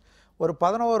 ஒரு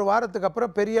 11 வாரத்துக்கு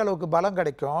அப்புறம் பெரிய அளவுக்கு பலம்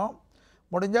கிடைக்கும்.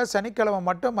 முடிஞ்சால் சனிக்கிழமை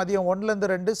மட்டும் மதியம் 1லேருந்து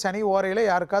 2 சனி ஓரையில்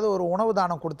யாருக்காவது ஒரு உணவு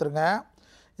தானம் கொடுத்துருங்க.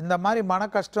 இந்த மாதிரி மன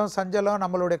கஷ்டம் சஞ்சலம்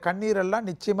நம்மளுடைய கண்ணீரெல்லாம்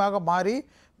நிச்சயமாக மாறி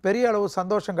பெரிய அளவு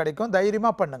சந்தோஷம் கிடைக்கும்.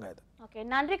 தைரியமாக பண்ணுங்க இது. ஓகே,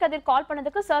 நன்றி கதிர். கால்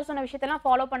பண்ணதுக்கு சார் சொன்ன விஷயத்தெல்லாம்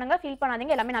ஃபாலோ பண்ணுங்க, ஃபீல்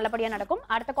பண்ணாதீங்க, எல்லாமே நல்லபடியாக நடக்கும்.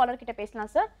 அடுத்த காலர் கிட்ட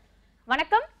பேசலாம் சார்.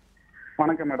 வணக்கம்.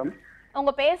 வணக்கம் மேடம்.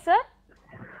 உங்க பேர் சார்?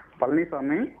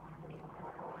 பழனிசாமி.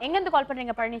 எங்கேருந்து கால்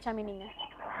பண்றீங்க பழனிசாமி நீங்க?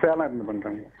 சேலம் இருந்து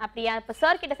பண்றேங்க. அப்படியா? இப்போ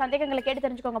சார் கிட்ட சந்தேகங்களை கேட்டு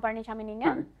தெரிஞ்சுக்கோங்க பழனிசாமி. நீங்க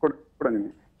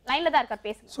லைன்ல தான் இருக்கார்,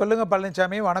 பேசுங்க. சொல்லுங்க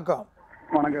பழனிசாமி. வணக்கம்.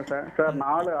 வணக்கம் சார். Sir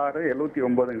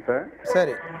 4/6/79ங்க sir.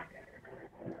 சரி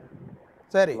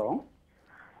சரி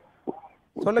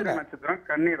சொல்லுங்க. நட்சத்திரம்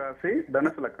கன்னி ராசி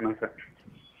தனுசு லக்னம் சார்.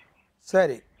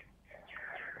 சரி,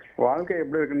 வாழ்க்கை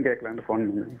எப்படி இருக்குன்னு கேட்கலான்னு ஃபோன்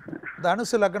பண்ணுங்க சார்.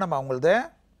 தனுசு லக்னமா உங்களுது?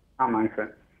 ஆமாங்க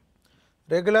சார்.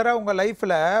 ரெகுலராக உங்கள்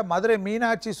லைஃப்பில் மதுரை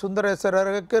மீனாட்சி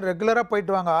சுந்தரேஸ்வரருக்கு ரெகுலராக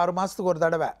போயிட்டு வாங்க. 6 மாதத்துக்கு ஒரு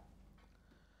தடவை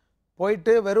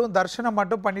போயிட்டு வெறும் தரிசனம்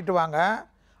மட்டும் பண்ணிட்டு வாங்க.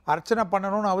 அர்ச்சனை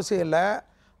பண்ணணும்னு அவசியம் இல்லை.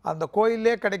 அந்த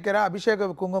கோயிலே கிடைக்கிற அபிஷேக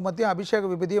குங்குமத்தையும் அபிஷேக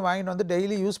விபூதியும் வாங்கிட்டு வந்து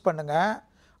டெய்லி யூஸ் பண்ணுங்கள்.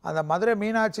 அந்த மதுரை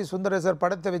மீனாட்சி சுந்தரேஸ்வர்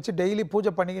படத்தை வச்சு டெய்லி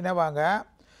பூஜை பண்ணிக்கினே வாங்க.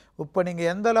 இப்போ நீங்கள்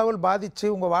எந்த லெவல் பாதித்து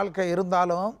உங்கள் வாழ்க்கை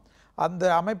இருந்தாலும் அந்த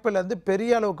அமைப்பிலேருந்து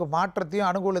பெரிய அளவுக்கு மாற்றத்தையும்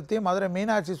அனுகூலத்தையும் மதுரை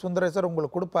மீனாட்சி சுந்தரேஸ்வர்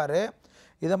உங்களுக்கு கொடுப்பாரு.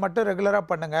 இதை மட்டும் ரெகுலராக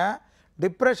பண்ணுங்கள்.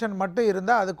 டிப்ரெஷன் மட்டும்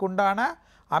இருந்தால் அதுக்குண்டான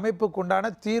அமைப்புக்குண்டான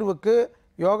தீர்வுக்கு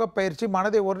யோக பயிற்சி,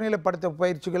 மனதை ஒருநிலைப்படுத்த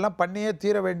பயிற்சிகள்லாம் பண்ணியே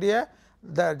தீர வேண்டிய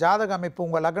ஜாதக அமைப்பு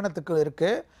உங்கள் லக்னத்துக்கு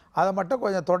இருக்குது. அதை மட்டும்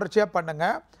கொஞ்சம் தொடர்ச்சியாக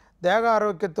பண்ணுங்கள். தேக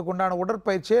ஆரோக்கியத்துக்கு உண்டான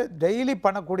உடற்பயிற்சியை டெய்லி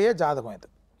பண்ணக்கூடிய ஜாதகம் இது.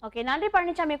 ஓகே, நன்றி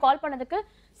பழனிசாமி கால் பண்ணதுக்கு.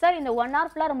 சார், இந்த 1 hour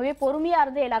ஃபுல்லாக ரொம்பவே பொறுமையாக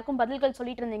இருந்து எல்லாருக்கும் பதில்கள்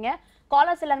சொல்லிட்டு இருந்தீங்க.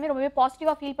 காலர்ஸ் எல்லாருமே ரொம்பவே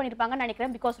பாசிட்டிவாக ஃபீல் பண்ணியிருப்பாங்கன்னு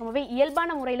நினைக்கிறேன். பிகாஸ் ரொம்பவே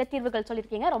இயல்பான முறையில் தீர்வுகள்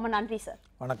சொல்லியிருக்கீங்க. ரொம்ப நன்றி சார்.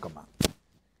 வணக்கம்மா.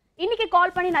 இன்னைக்கு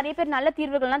கால் பண்ணி நிறைய பேர் நல்ல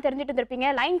தீர்வுகள்லாம் தெரிஞ்சுட்டு இருந்திருப்பீங்க.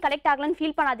 லைன் கனெக்ட் ஆகலன்னு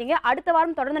ஃபீல் பண்ணாதீங்க. அடுத்த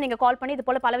வாரம் தொடர்ந்து நீங்கள் கால் பண்ணி இது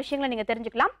போல பல விஷயங்களை நீங்கள்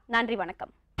தெரிஞ்சுக்கலாம். நன்றி,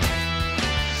 வணக்கம்.